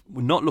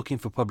not looking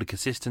for public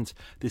assistance.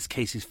 This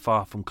case is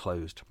far from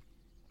closed."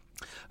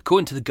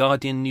 According to the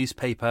Guardian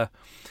newspaper,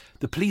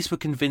 the police were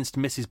convinced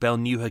Mrs. Bell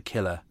knew her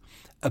killer.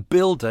 A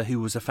builder who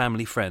was a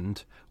family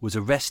friend was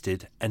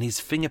arrested and his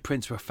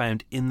fingerprints were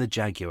found in the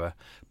Jaguar,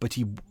 but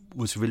he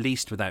was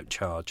released without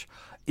charge.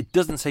 It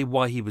doesn't say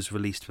why he was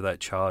released without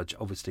charge.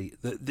 Obviously,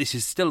 this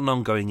is still an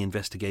ongoing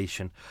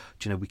investigation.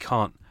 We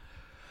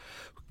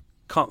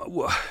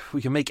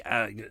we can make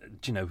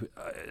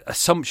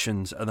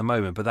assumptions at the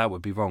moment, but that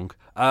would be wrong.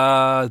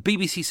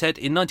 BBC said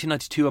in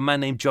 1992 a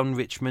man named John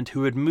Richmond,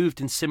 who had moved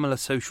in similar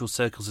social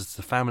circles as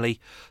the family,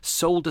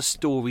 sold a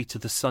story to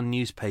the Sun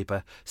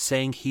newspaper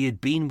saying he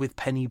had been with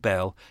Penny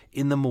Bell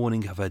in the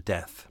morning of her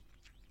death.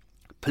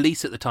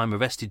 Police at the time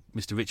arrested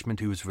Mr.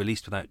 Richmond, who was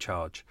released without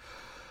charge.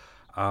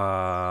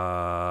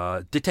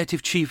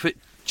 Detective Chief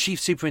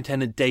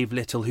Superintendent Dave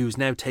Little, who's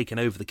now taken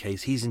over the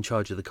case, he's in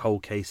charge of the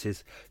cold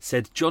cases,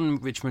 said John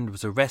Richmond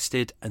was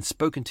arrested and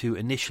spoken to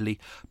initially,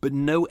 but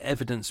no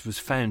evidence was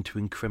found to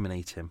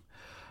incriminate him.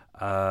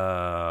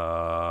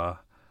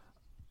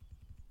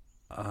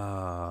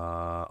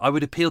 I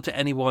would appeal to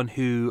anyone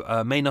who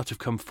may not have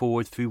come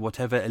forward through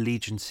whatever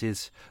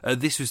allegiances.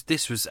 This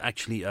was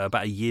actually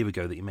about a year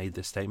ago that he made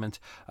this statement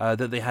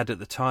that they had at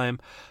the time,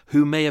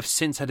 who may have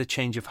since had a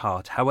change of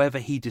heart. However,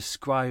 he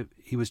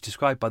was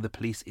described by the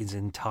police is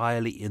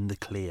entirely in the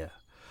clear.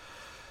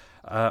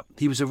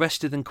 He was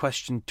arrested and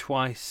questioned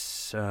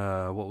twice.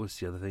 What was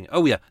the other thing?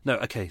 Oh yeah, no,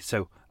 okay.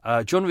 So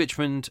John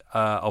Richmond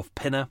of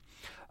Pinner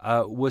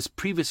was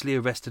previously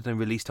arrested and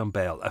released on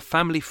bail. A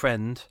family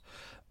friend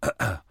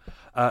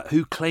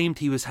who claimed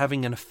he was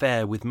having an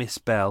affair with Miss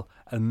Bell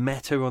and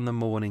met her on the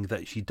morning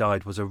that she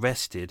died was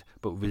arrested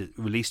but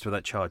released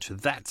without charge. So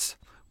that's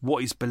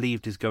what is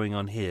believed is going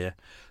on here,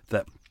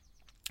 that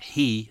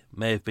he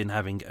may have been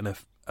having an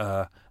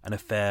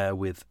affair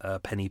with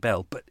Penny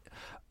Bell. But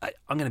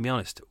I'm going to be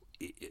honest,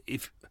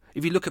 if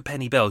you look at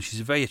Penny Bell, she's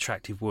a very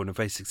attractive woman and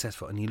very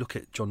successful, and you look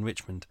at John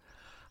Richmond,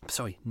 I'm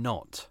sorry,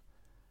 not.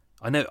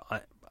 I know...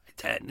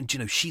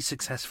 she's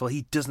successful.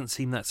 He doesn't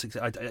seem that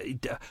successful.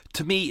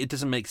 To me, it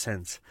doesn't make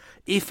sense.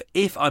 If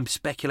I'm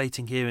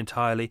speculating here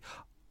entirely,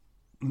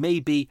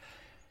 maybe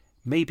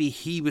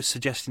he was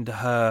suggesting to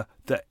her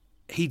that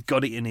he'd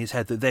got it in his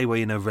head that they were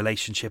in a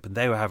relationship and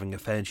they were having an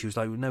affair, and she was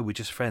like, "No, we're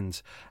just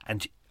friends."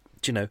 And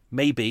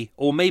maybe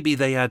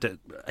they had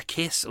a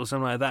kiss or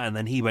something like that, and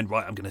then he went,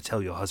 "Right, I'm going to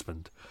tell your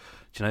husband."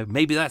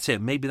 Maybe that's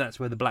it. Maybe that's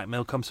where the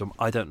blackmail comes from.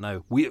 I don't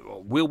know.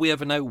 Will we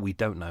ever know? We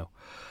don't know.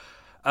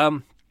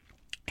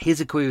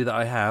 Here's a query that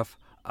I have.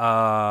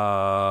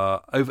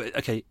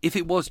 If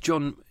it was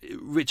John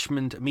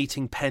Richmond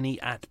meeting Penny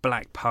at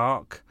Black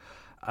Park,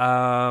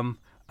 at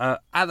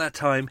that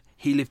time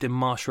he lived in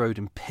Marsh Road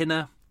in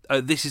Pinner.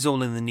 This is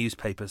all in the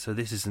newspaper, so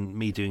this isn't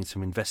me doing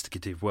some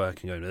investigative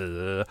work and going,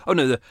 oh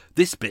no,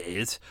 this bit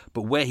is,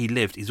 but where he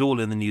lived is all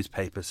in the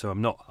newspaper, so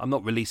I'm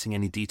not releasing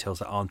any details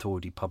that aren't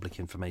already public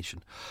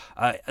information.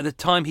 At the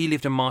time he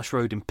lived in Marsh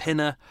Road in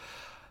Pinner.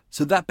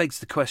 So that begs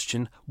the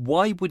question,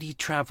 why would he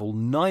travel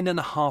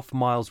 9.5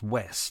 miles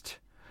west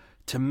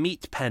to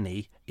meet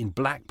Penny in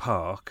Black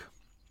Park,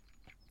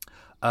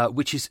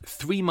 which is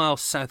 3 miles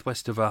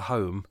southwest of her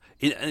home,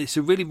 and it's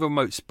a really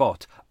remote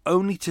spot,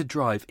 only to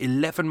drive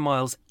 11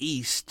 miles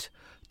east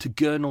to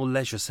Gurnall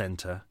Leisure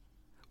Centre,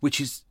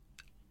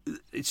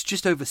 it's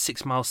just over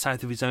 6 miles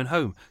south of his own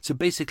home. So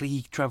basically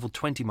he travelled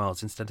 20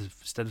 miles instead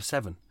of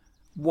 7.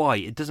 Why?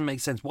 It doesn't make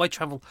sense. Why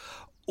travel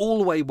all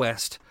the way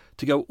west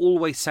to go all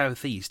the way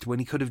southeast when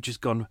he could have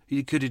just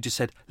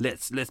said,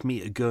 let's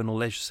meet at Gurnall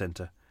Leisure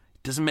Centre.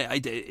 Doesn't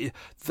make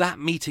that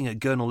meeting at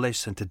Gurnall Leisure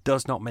Centre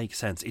does not make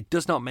sense. It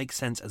does not make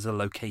sense as a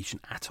location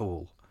at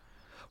all.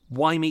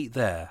 Why meet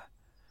there?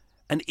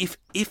 And if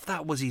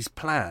that was his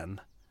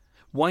plan,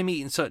 why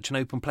meet in such an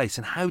open place?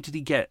 And how did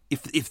he get,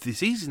 if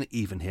this isn't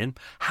even him,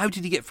 how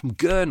did he get from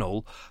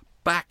Gurnall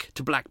back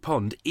to Black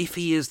Pond if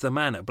he is the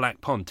man at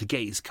Black Pond to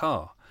get his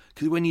car?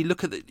 Because when you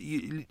look at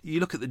you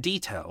look at the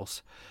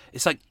details,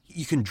 it's like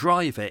you can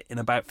drive it in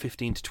about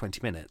 15 to 20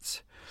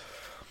 minutes.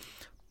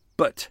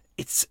 But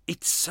it's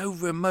so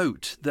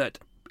remote that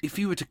if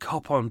you were to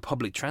cop on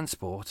public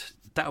transport,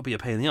 that would be a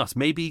pain in the arse.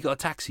 Maybe he got a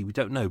taxi, we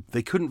don't know.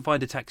 They couldn't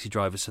find a taxi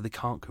driver, so they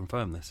can't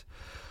confirm this.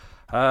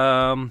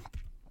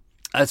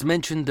 As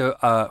mentioned,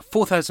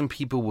 4,000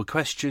 people were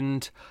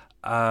questioned.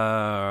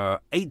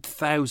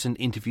 8,000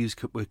 interviews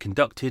were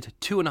conducted,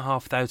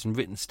 2,500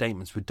 written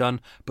statements were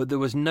done, but there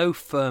was no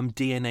firm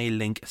DNA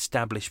link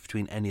established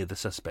between any of the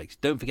suspects.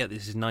 Don't forget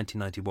this is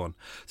 1991,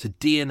 so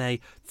DNA,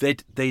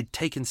 they'd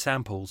taken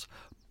samples,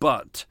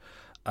 but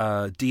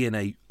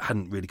DNA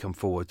hadn't really come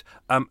forward.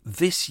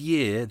 This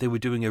year they were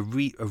doing a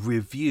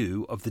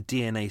review of the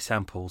DNA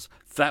samples.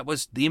 That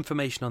was the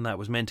information on that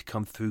was meant to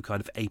come through kind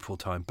of April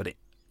time, but it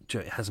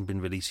hasn't been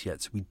released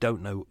yet, so we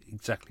don't know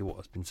exactly what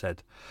has been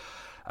said.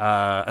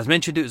 As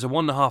mentioned, it was a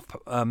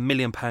 £1.5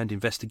 million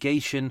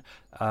investigation.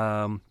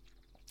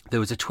 There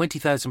was a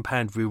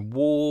 £20,000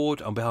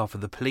 reward on behalf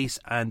of the police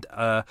and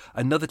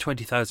another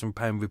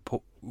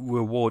 £20,000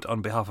 reward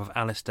on behalf of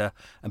Alistair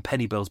and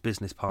Penny Bell's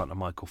business partner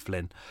Michael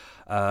Flynn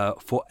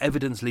for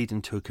evidence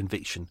leading to a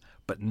conviction,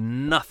 but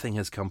nothing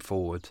has come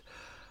forward.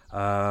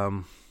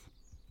 And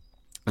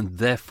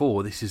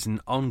therefore, this is an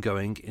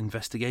ongoing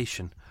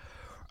investigation.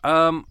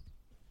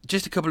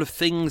 Just a couple of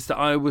things that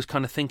I was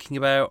kind of thinking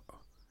about.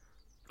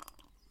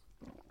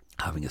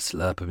 Having a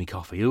slurp of my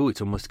coffee. Oh,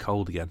 it's almost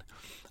cold again.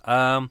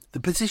 The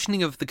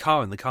positioning of the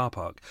car in the car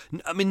park.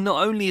 I mean,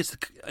 not only is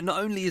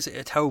it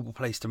a terrible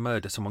place to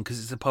murder someone because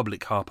it's a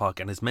public car park,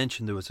 and as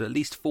mentioned, there was at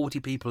least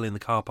 40 people in the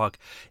car park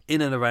in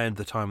and around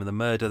the time of the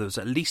murder. There was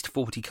at least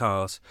 40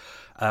 cars.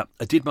 I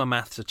did my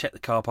maths. I checked the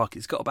car park.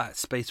 It's got about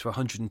space for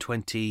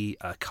 120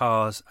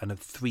 cars and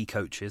 3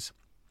 coaches.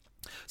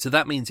 So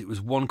that means it was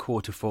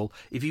 1/4 full.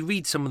 If you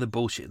read some of the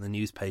bullshit in the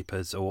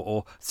newspapers,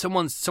 or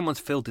someone's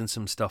filled in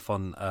some stuff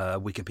on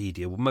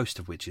Wikipedia, most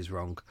of which is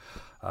wrong,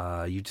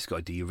 you just got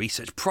to do your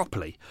research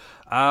properly.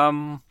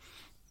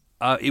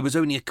 It was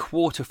only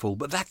 1/4 full,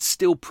 but that's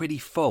still pretty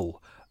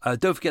full.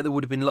 Don't forget there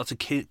would have been lots of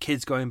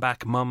kids going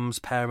back, mums,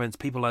 parents,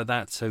 people like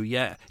that. So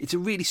yeah, it's a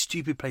really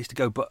stupid place to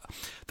go. But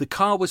the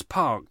car was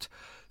parked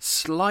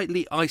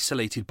slightly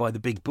isolated by the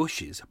big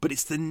bushes, but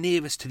it's the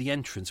nearest to the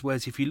entrance.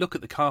 Whereas if you look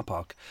at the car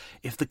park,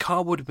 if the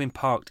car would have been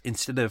parked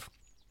instead of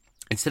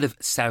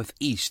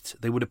southeast,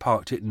 they would have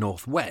parked it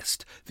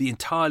northwest, the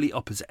entirely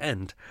opposite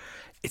end.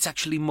 It's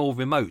actually more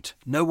remote.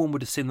 No one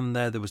would have seen them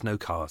there. There was no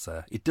cars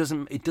there. It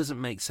doesn't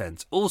make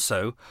sense.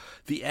 Also,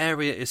 the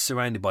area is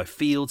surrounded by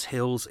fields,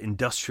 hills,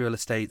 industrial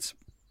estates,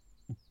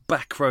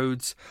 back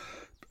roads,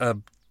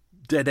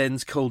 dead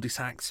ends,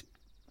 cul-de-sacs.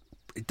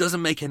 It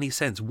doesn't make any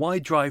sense. Why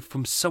drive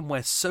from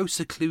somewhere so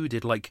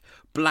secluded like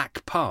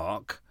Black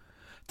Park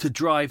to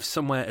drive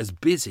somewhere as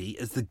busy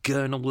as the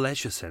Gurnall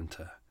Leisure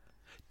Centre?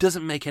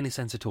 Doesn't make any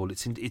sense at all.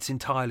 It's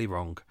entirely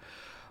wrong.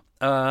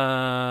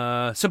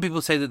 Some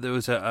people say that there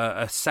was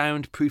a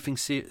soundproofing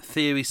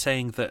theory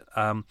saying that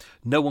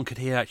no one could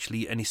hear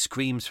actually any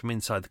screams from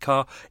inside the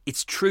car.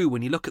 It's true.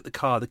 When you look at the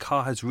car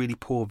has really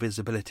poor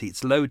visibility.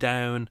 It's low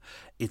down.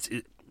 It's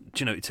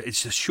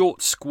a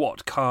short,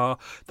 squat car.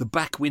 The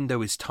back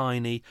window is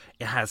tiny.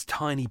 It has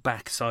tiny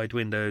back side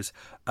windows.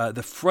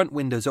 The front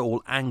windows are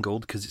all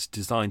angled because it's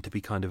designed to be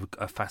kind of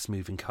a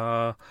fast-moving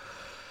car.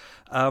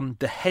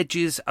 The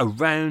hedges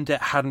around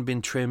it hadn't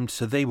been trimmed,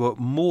 so they were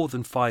more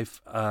than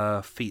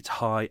 5 feet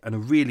high and are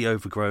really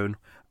overgrown.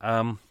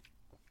 Don't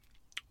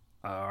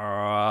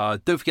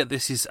forget,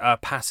 this is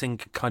passing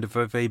kind of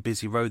a very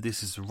busy road.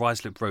 This is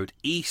Ruislip Road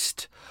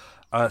East.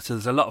 So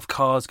there's a lot of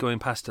cars going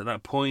past at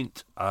that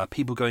point,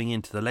 people going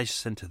into the leisure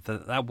centre.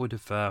 That would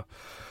have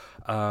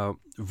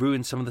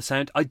ruined some of the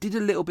sound. I did a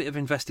little bit of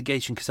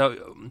investigation because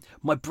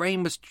my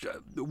brain was...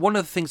 One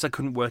of the things I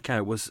couldn't work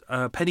out was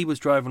Penny was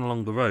driving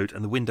along the road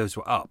and the windows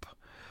were up.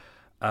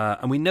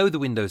 And we know the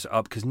windows are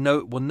up because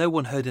no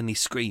one heard any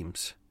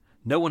screams.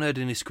 No one heard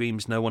any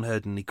screams, no one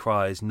heard any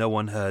cries, no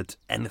one heard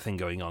anything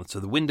going on.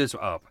 So the windows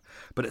were up.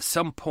 But at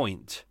some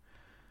point...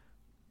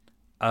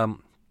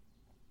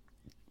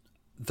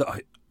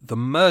 The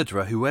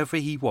murderer, whoever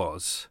he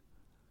was,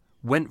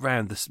 went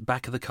round the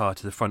back of the car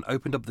to the front,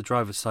 opened up the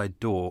driver's side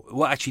door.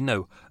 Well, actually,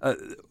 no.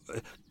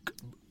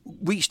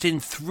 Reached in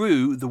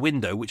through the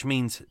window, which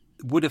means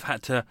would have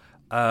had to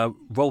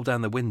roll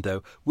down the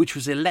window, which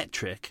was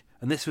electric.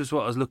 And this was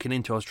what I was looking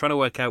into. I was trying to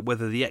work out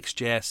whether the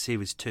XJS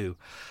Series 2,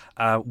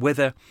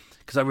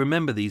 because I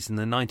remember these in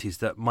the 90s,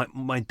 that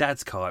my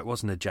dad's car, it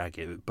wasn't a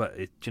Jag, but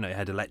it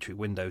had electric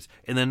windows.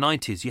 In the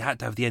 90s, you had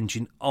to have the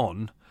engine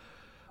on,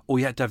 or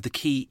you had to have the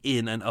key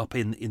in and up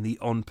in the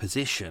on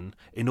position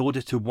in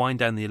order to wind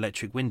down the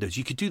electric windows.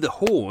 You could do the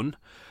horn,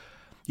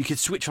 you could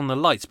switch on the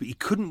lights, but you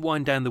couldn't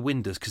wind down the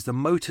windows because the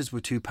motors were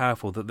too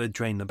powerful that they'd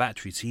drain the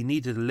battery. So you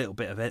needed a little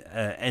bit of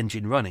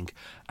engine running.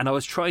 And I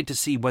was trying to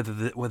see whether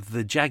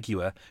the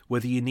Jaguar,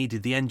 whether you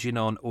needed the engine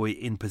on or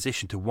in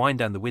position to wind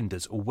down the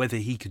windows, or whether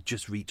he could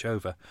just reach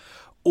over,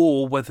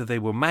 or whether they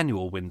were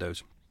manual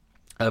windows.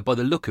 By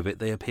the look of it,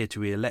 they appear to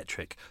be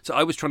electric. So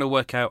I was trying to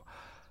work out,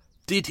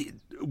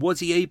 was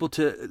he able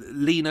to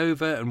lean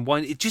over and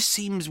wind? It just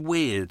seems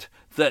weird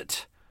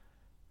that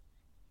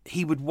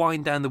he would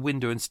wind down the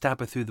window and stab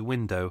her through the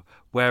window,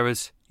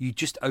 whereas you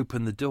just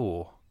open the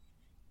door.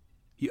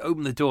 You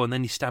open the door and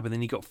then you stab her, and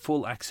then you got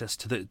full access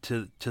to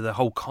the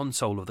whole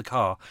console of the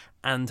car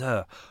and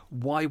her.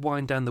 Why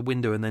wind down the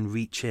window and then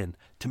reach in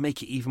to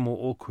make it even more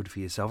awkward for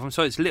yourself? I'm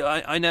sorry, it's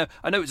I know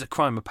it's a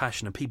crime of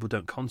passion and people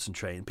don't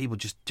concentrate and people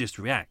just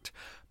react,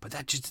 but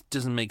that just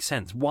doesn't make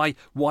sense. Why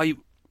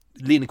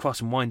lean across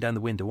and wind down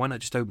the window? Why not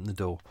just open the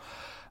door?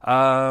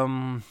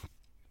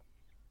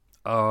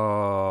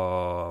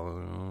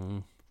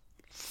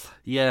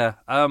 Yeah.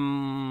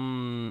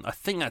 I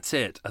think that's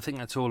it. I think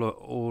that's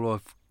all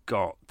I've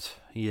got.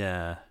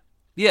 Yeah.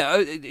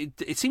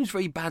 It seems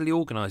very badly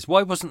organised.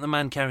 Why wasn't the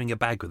man carrying a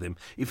bag with him?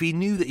 If he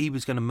knew that he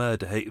was going to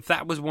murder her, if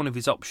that was one of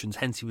his options,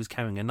 hence he was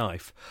carrying a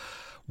knife,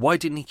 why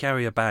didn't he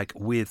carry a bag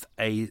with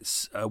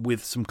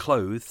some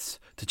clothes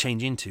to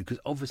change into? Because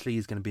obviously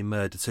he's going to be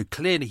murdered. So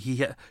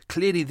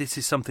clearly this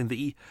is something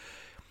that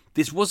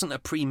this wasn't a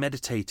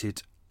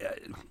premeditated.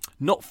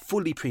 Not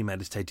fully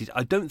premeditated.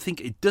 I don't think,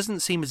 it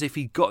doesn't seem as if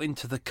he got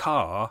into the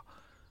car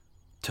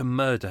to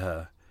murder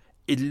her.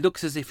 It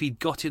looks as if he'd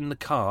got in the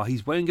car.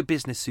 He's wearing a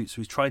business suit, so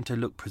he's trying to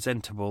look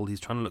presentable. He's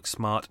trying to look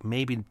smart,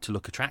 maybe to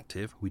look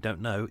attractive. We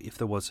don't know if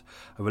there was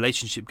a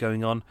relationship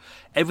going on.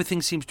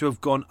 Everything seems to have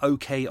gone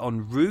okay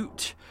en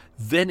route.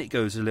 Then it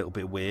goes a little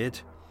bit weird.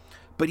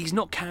 But he's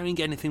not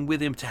carrying anything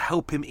with him to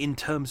help him in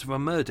terms of a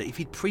murder. If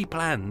he'd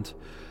pre-planned,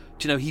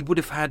 he would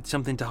have had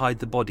something to hide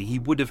the body. He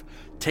would have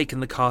taken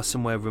the car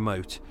somewhere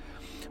remote.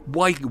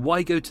 Why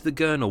go to the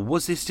Gurnall?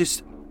 Was this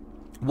just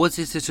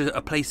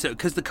a place that,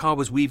 because the car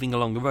was weaving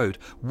along the road,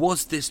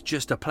 was this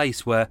just a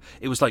place where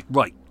it was like,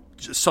 right,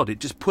 sod it,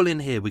 just pull in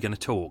here, we're going to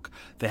talk?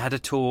 They had a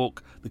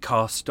talk, the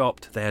car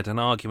stopped, they had an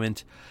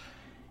argument.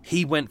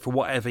 He went for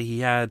whatever he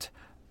had.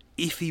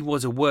 If he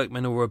was a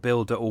workman or a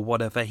builder or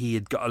whatever, he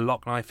had got a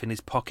lock knife in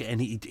his pocket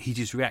and he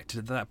just reacted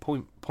at that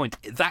point.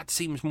 That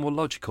seems more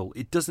logical.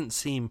 It doesn't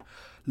seem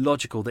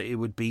logical that it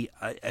would be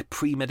a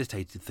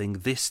premeditated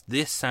thing. This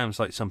sounds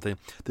like something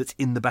that's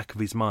in the back of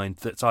his mind,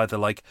 that's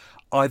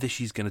either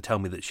she's going to tell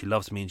me that she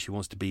loves me and she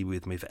wants to be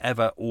with me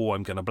forever, or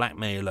I'm going to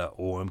blackmail her,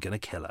 or I'm going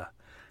to kill her.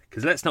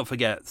 Because let's not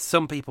forget,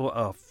 some people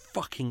are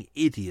fucking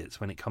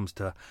idiots when it comes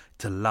to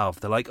love.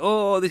 They're like,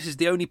 oh, this is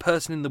the only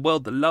person in the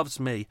world that loves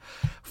me.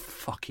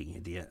 Fucking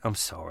idiot. I'm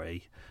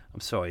sorry.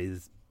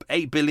 There's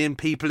 8 billion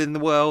people in the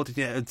world.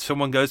 And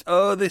someone goes,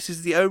 oh, this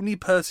is the only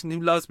person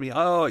who loves me.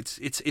 Oh,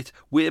 it's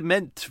we're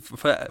meant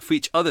for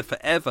each other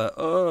forever.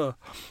 Oh,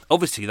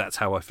 obviously that's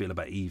how I feel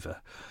about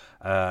Eva.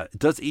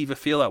 Does Eva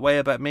feel that way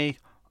about me?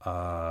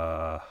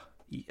 Yeah.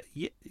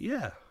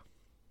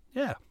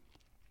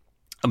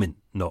 I mean,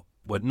 not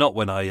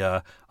when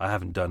I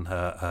haven't done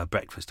her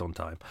breakfast on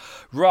time.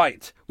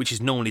 Right, which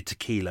is normally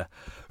tequila.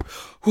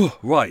 Whew,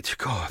 right,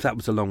 God, that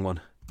was a long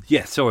one.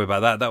 Yeah, sorry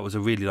about that. That was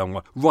a really long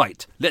one.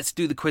 Right, let's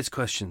do the quiz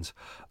questions.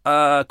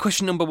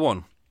 Question number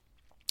 1.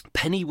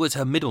 Penny was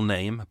her middle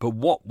name, but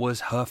what was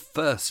her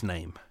first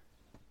name?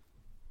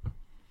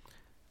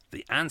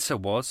 The answer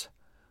was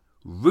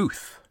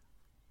Ruth.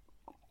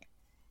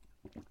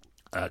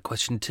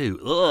 Question 2.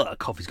 Ugh,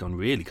 coffee's gone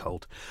really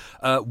cold.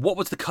 What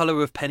was the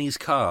colour of Penny's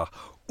car?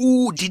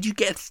 Ooh, did you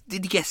guess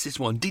this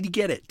one? Did you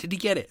get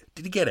it?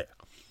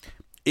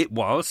 It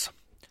was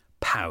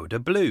powder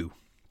blue.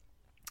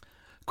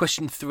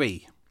 Question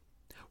 3.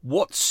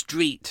 What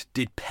street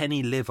did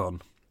Penny live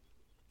on?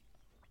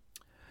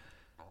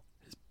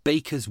 It's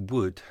Baker's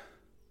Wood.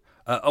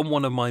 On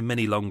one of my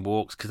many long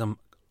walks, because I'm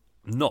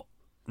not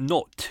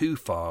too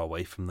far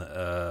away from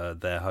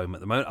their home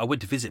at the moment. I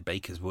went to visit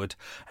Baker's Wood,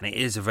 and it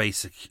is a very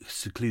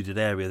secluded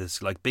area.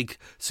 There's like big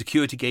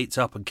security gates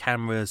up and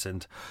cameras,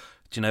 and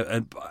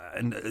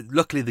and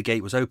luckily the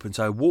gate was open,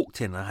 so I walked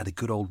in and I had a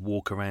good old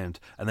walk around.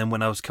 And then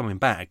when I was coming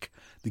back,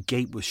 the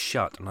gate was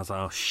shut, and I was like,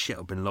 oh shit,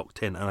 I've been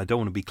locked in, and I don't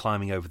want to be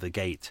climbing over the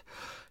gate.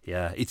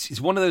 Yeah, it's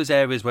one of those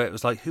areas where it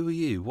was like, who are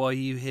you? Why are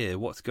you here?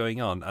 What's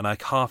going on? And I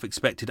half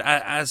expected,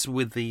 as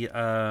with the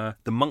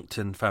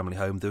Monkton family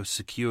home, there was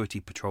security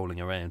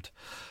patrolling around,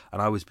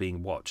 and I was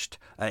being watched.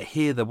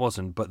 Here there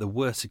wasn't, but there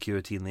were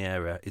security in the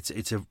area.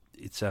 It's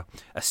a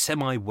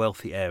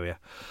semi-wealthy area.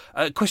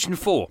 Question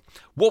 4.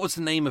 What was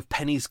the name of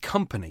Penny's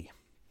company?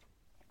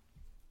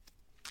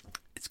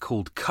 It's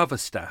called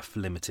Coverstaff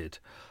Limited.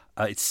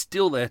 It's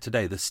still there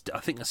today. I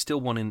think there's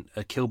still one in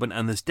Kilburn,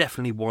 and there's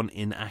definitely one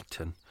in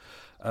Acton.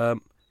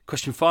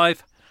 Question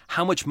 5.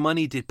 How much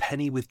money did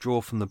Penny withdraw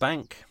from the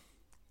bank?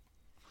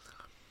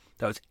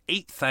 That was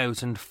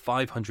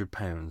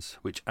 £8,500,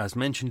 which, as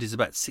mentioned, is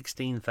about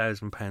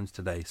 £16,000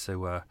 today.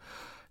 So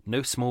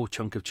no small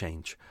chunk of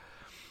change.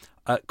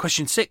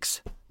 Question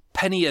 6.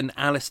 Penny and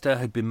Alistair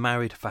had been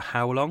married for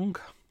how long?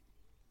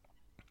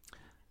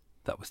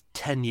 That was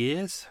 10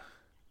 years.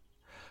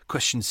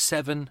 Question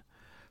 7.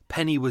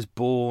 Penny was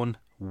born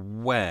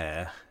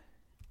where?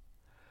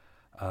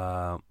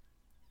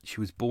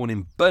 She was born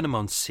in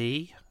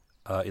Burnham-on-Sea,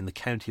 in the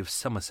county of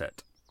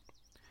Somerset.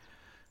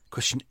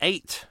 Question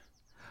 8.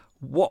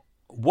 What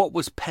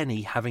was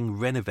Penny having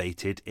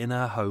renovated in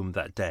her home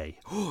that day?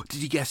 Oh,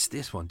 did you guess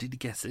this one?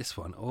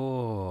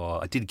 Oh,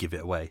 I did give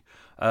it away.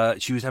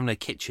 She was having her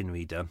kitchen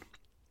redone.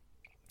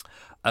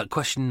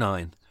 Question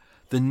 9.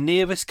 The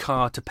nearest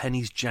car to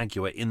Penny's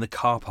Jaguar in the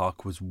car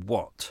park was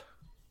what?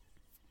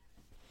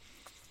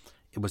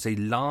 It was a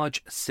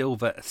large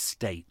silver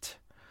estate.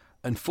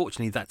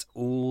 Unfortunately, that's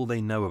all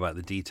they know about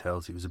the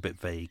details. It was a bit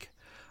vague.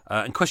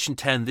 And question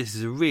 10, this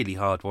is a really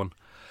hard one.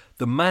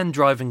 The man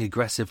driving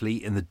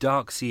aggressively in the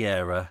dark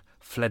Sierra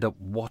fled up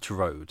what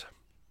road?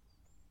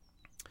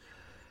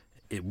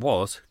 It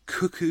was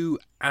Cuckoo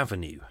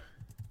Avenue.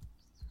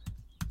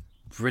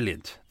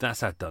 Brilliant.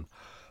 That's that done.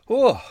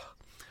 Oh,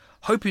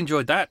 hope you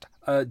enjoyed that.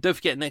 Don't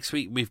forget, next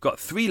week we've got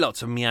 3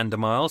 lots of meander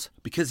miles.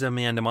 Because they're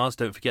meander miles,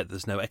 don't forget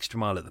there's no extra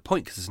mile at the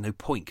point, because there's no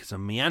point, because a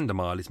meander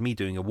mile is me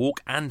doing a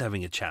walk and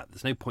having a chat.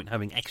 There's no point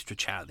having extra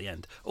chat at the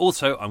end.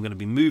 Also, I'm going to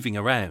be moving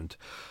around,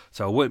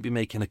 so I won't be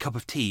making a cup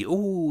of tea.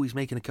 Oh, he's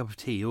making a cup of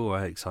tea. Oh,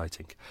 how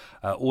exciting.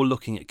 Or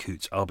looking at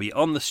coots. I'll be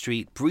on the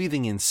street,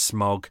 breathing in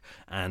smog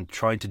and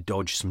trying to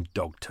dodge some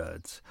dog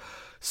turds.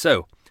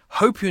 So,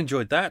 hope you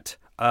enjoyed that.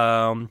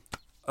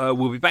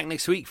 We'll be back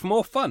next week for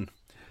more fun.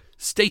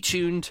 Stay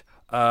tuned.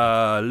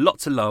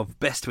 Lots of love,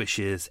 best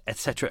wishes,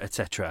 etc.,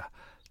 etc.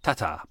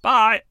 Ta-ta.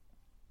 Bye.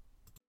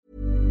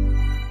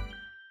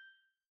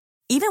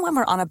 Even when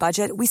we're on a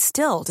budget, we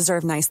still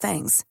deserve nice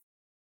things.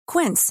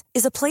 Quince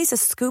is a place to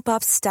scoop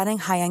up stunning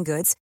high-end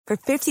goods for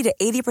 50 to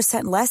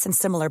 80% less than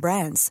similar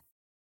brands.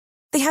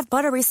 They have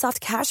buttery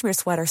soft cashmere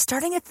sweaters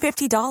starting at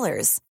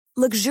 $50,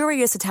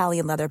 luxurious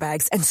Italian leather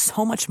bags, and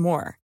so much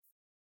more.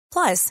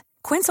 Plus,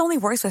 Quince only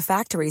works with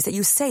factories that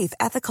use safe,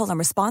 ethical, and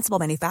responsible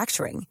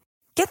manufacturing.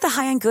 Get the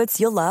high-end goods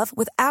you'll love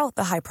without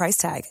the high price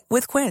tag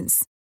with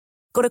Quince.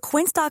 Go to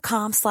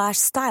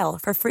quince.com/style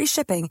for free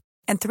shipping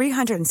and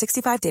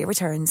 365-day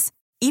returns.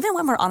 Even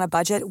when we're on a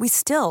budget, we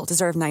still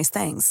deserve nice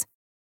things.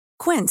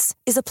 Quince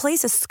is a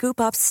place to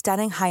scoop up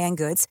stunning high-end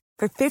goods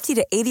for 50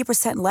 to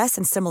 80% less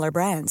than similar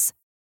brands.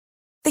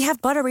 They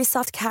have buttery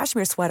soft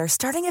cashmere sweaters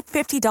starting at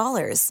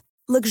 $50,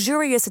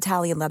 luxurious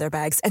Italian leather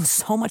bags, and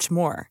so much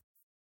more.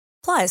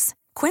 Plus,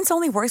 Quince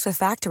only works with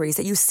factories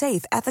that use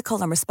safe,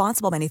 ethical, and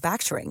responsible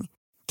manufacturing.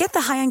 Get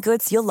the high-end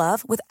goods you'll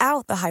love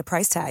without the high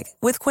price tag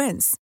with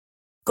Quince.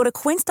 Go to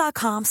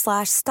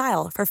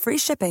quince.com/style for free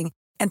shipping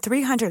and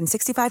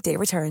 365-day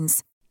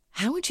returns.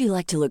 How would you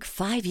like to look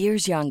 5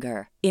 years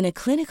younger? In a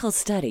clinical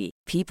study,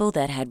 people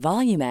that had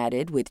volume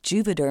added with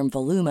Juvederm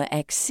Voluma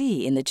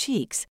XC in the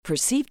cheeks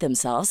perceived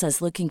themselves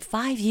as looking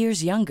 5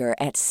 years younger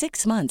at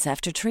 6 months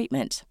after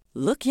treatment.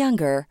 Look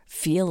younger,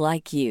 feel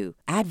like you.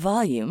 Add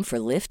volume for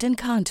lift and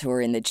contour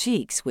in the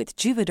cheeks with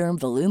Juvederm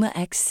Voluma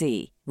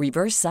XC.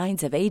 Reverse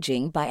signs of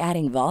aging by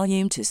adding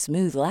volume to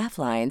smooth laugh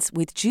lines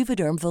with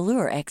Juvederm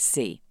Volure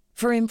XC.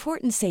 For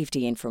important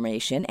safety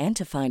information and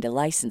to find a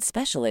licensed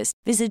specialist,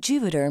 visit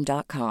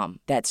Juvederm.com.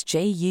 That's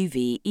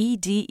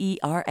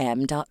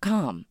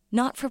JUVEDERM.com.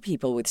 Not for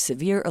people with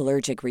severe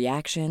allergic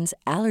reactions,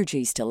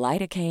 allergies to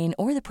lidocaine,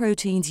 or the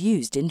proteins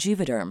used in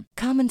Juvederm.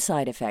 Common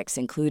side effects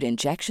include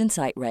injection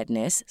site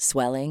redness,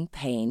 swelling,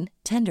 pain,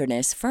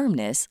 tenderness,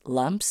 firmness,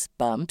 lumps,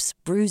 bumps,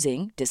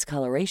 bruising,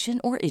 discoloration,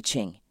 or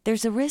itching.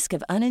 There's a risk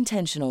of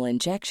unintentional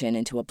injection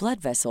into a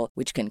blood vessel,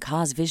 which can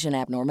cause vision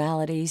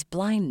abnormalities,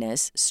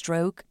 blindness,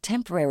 stroke,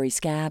 temporary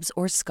scabs,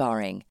 or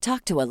scarring.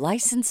 Talk to a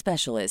licensed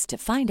specialist to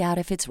find out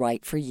if it's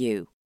right for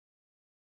you.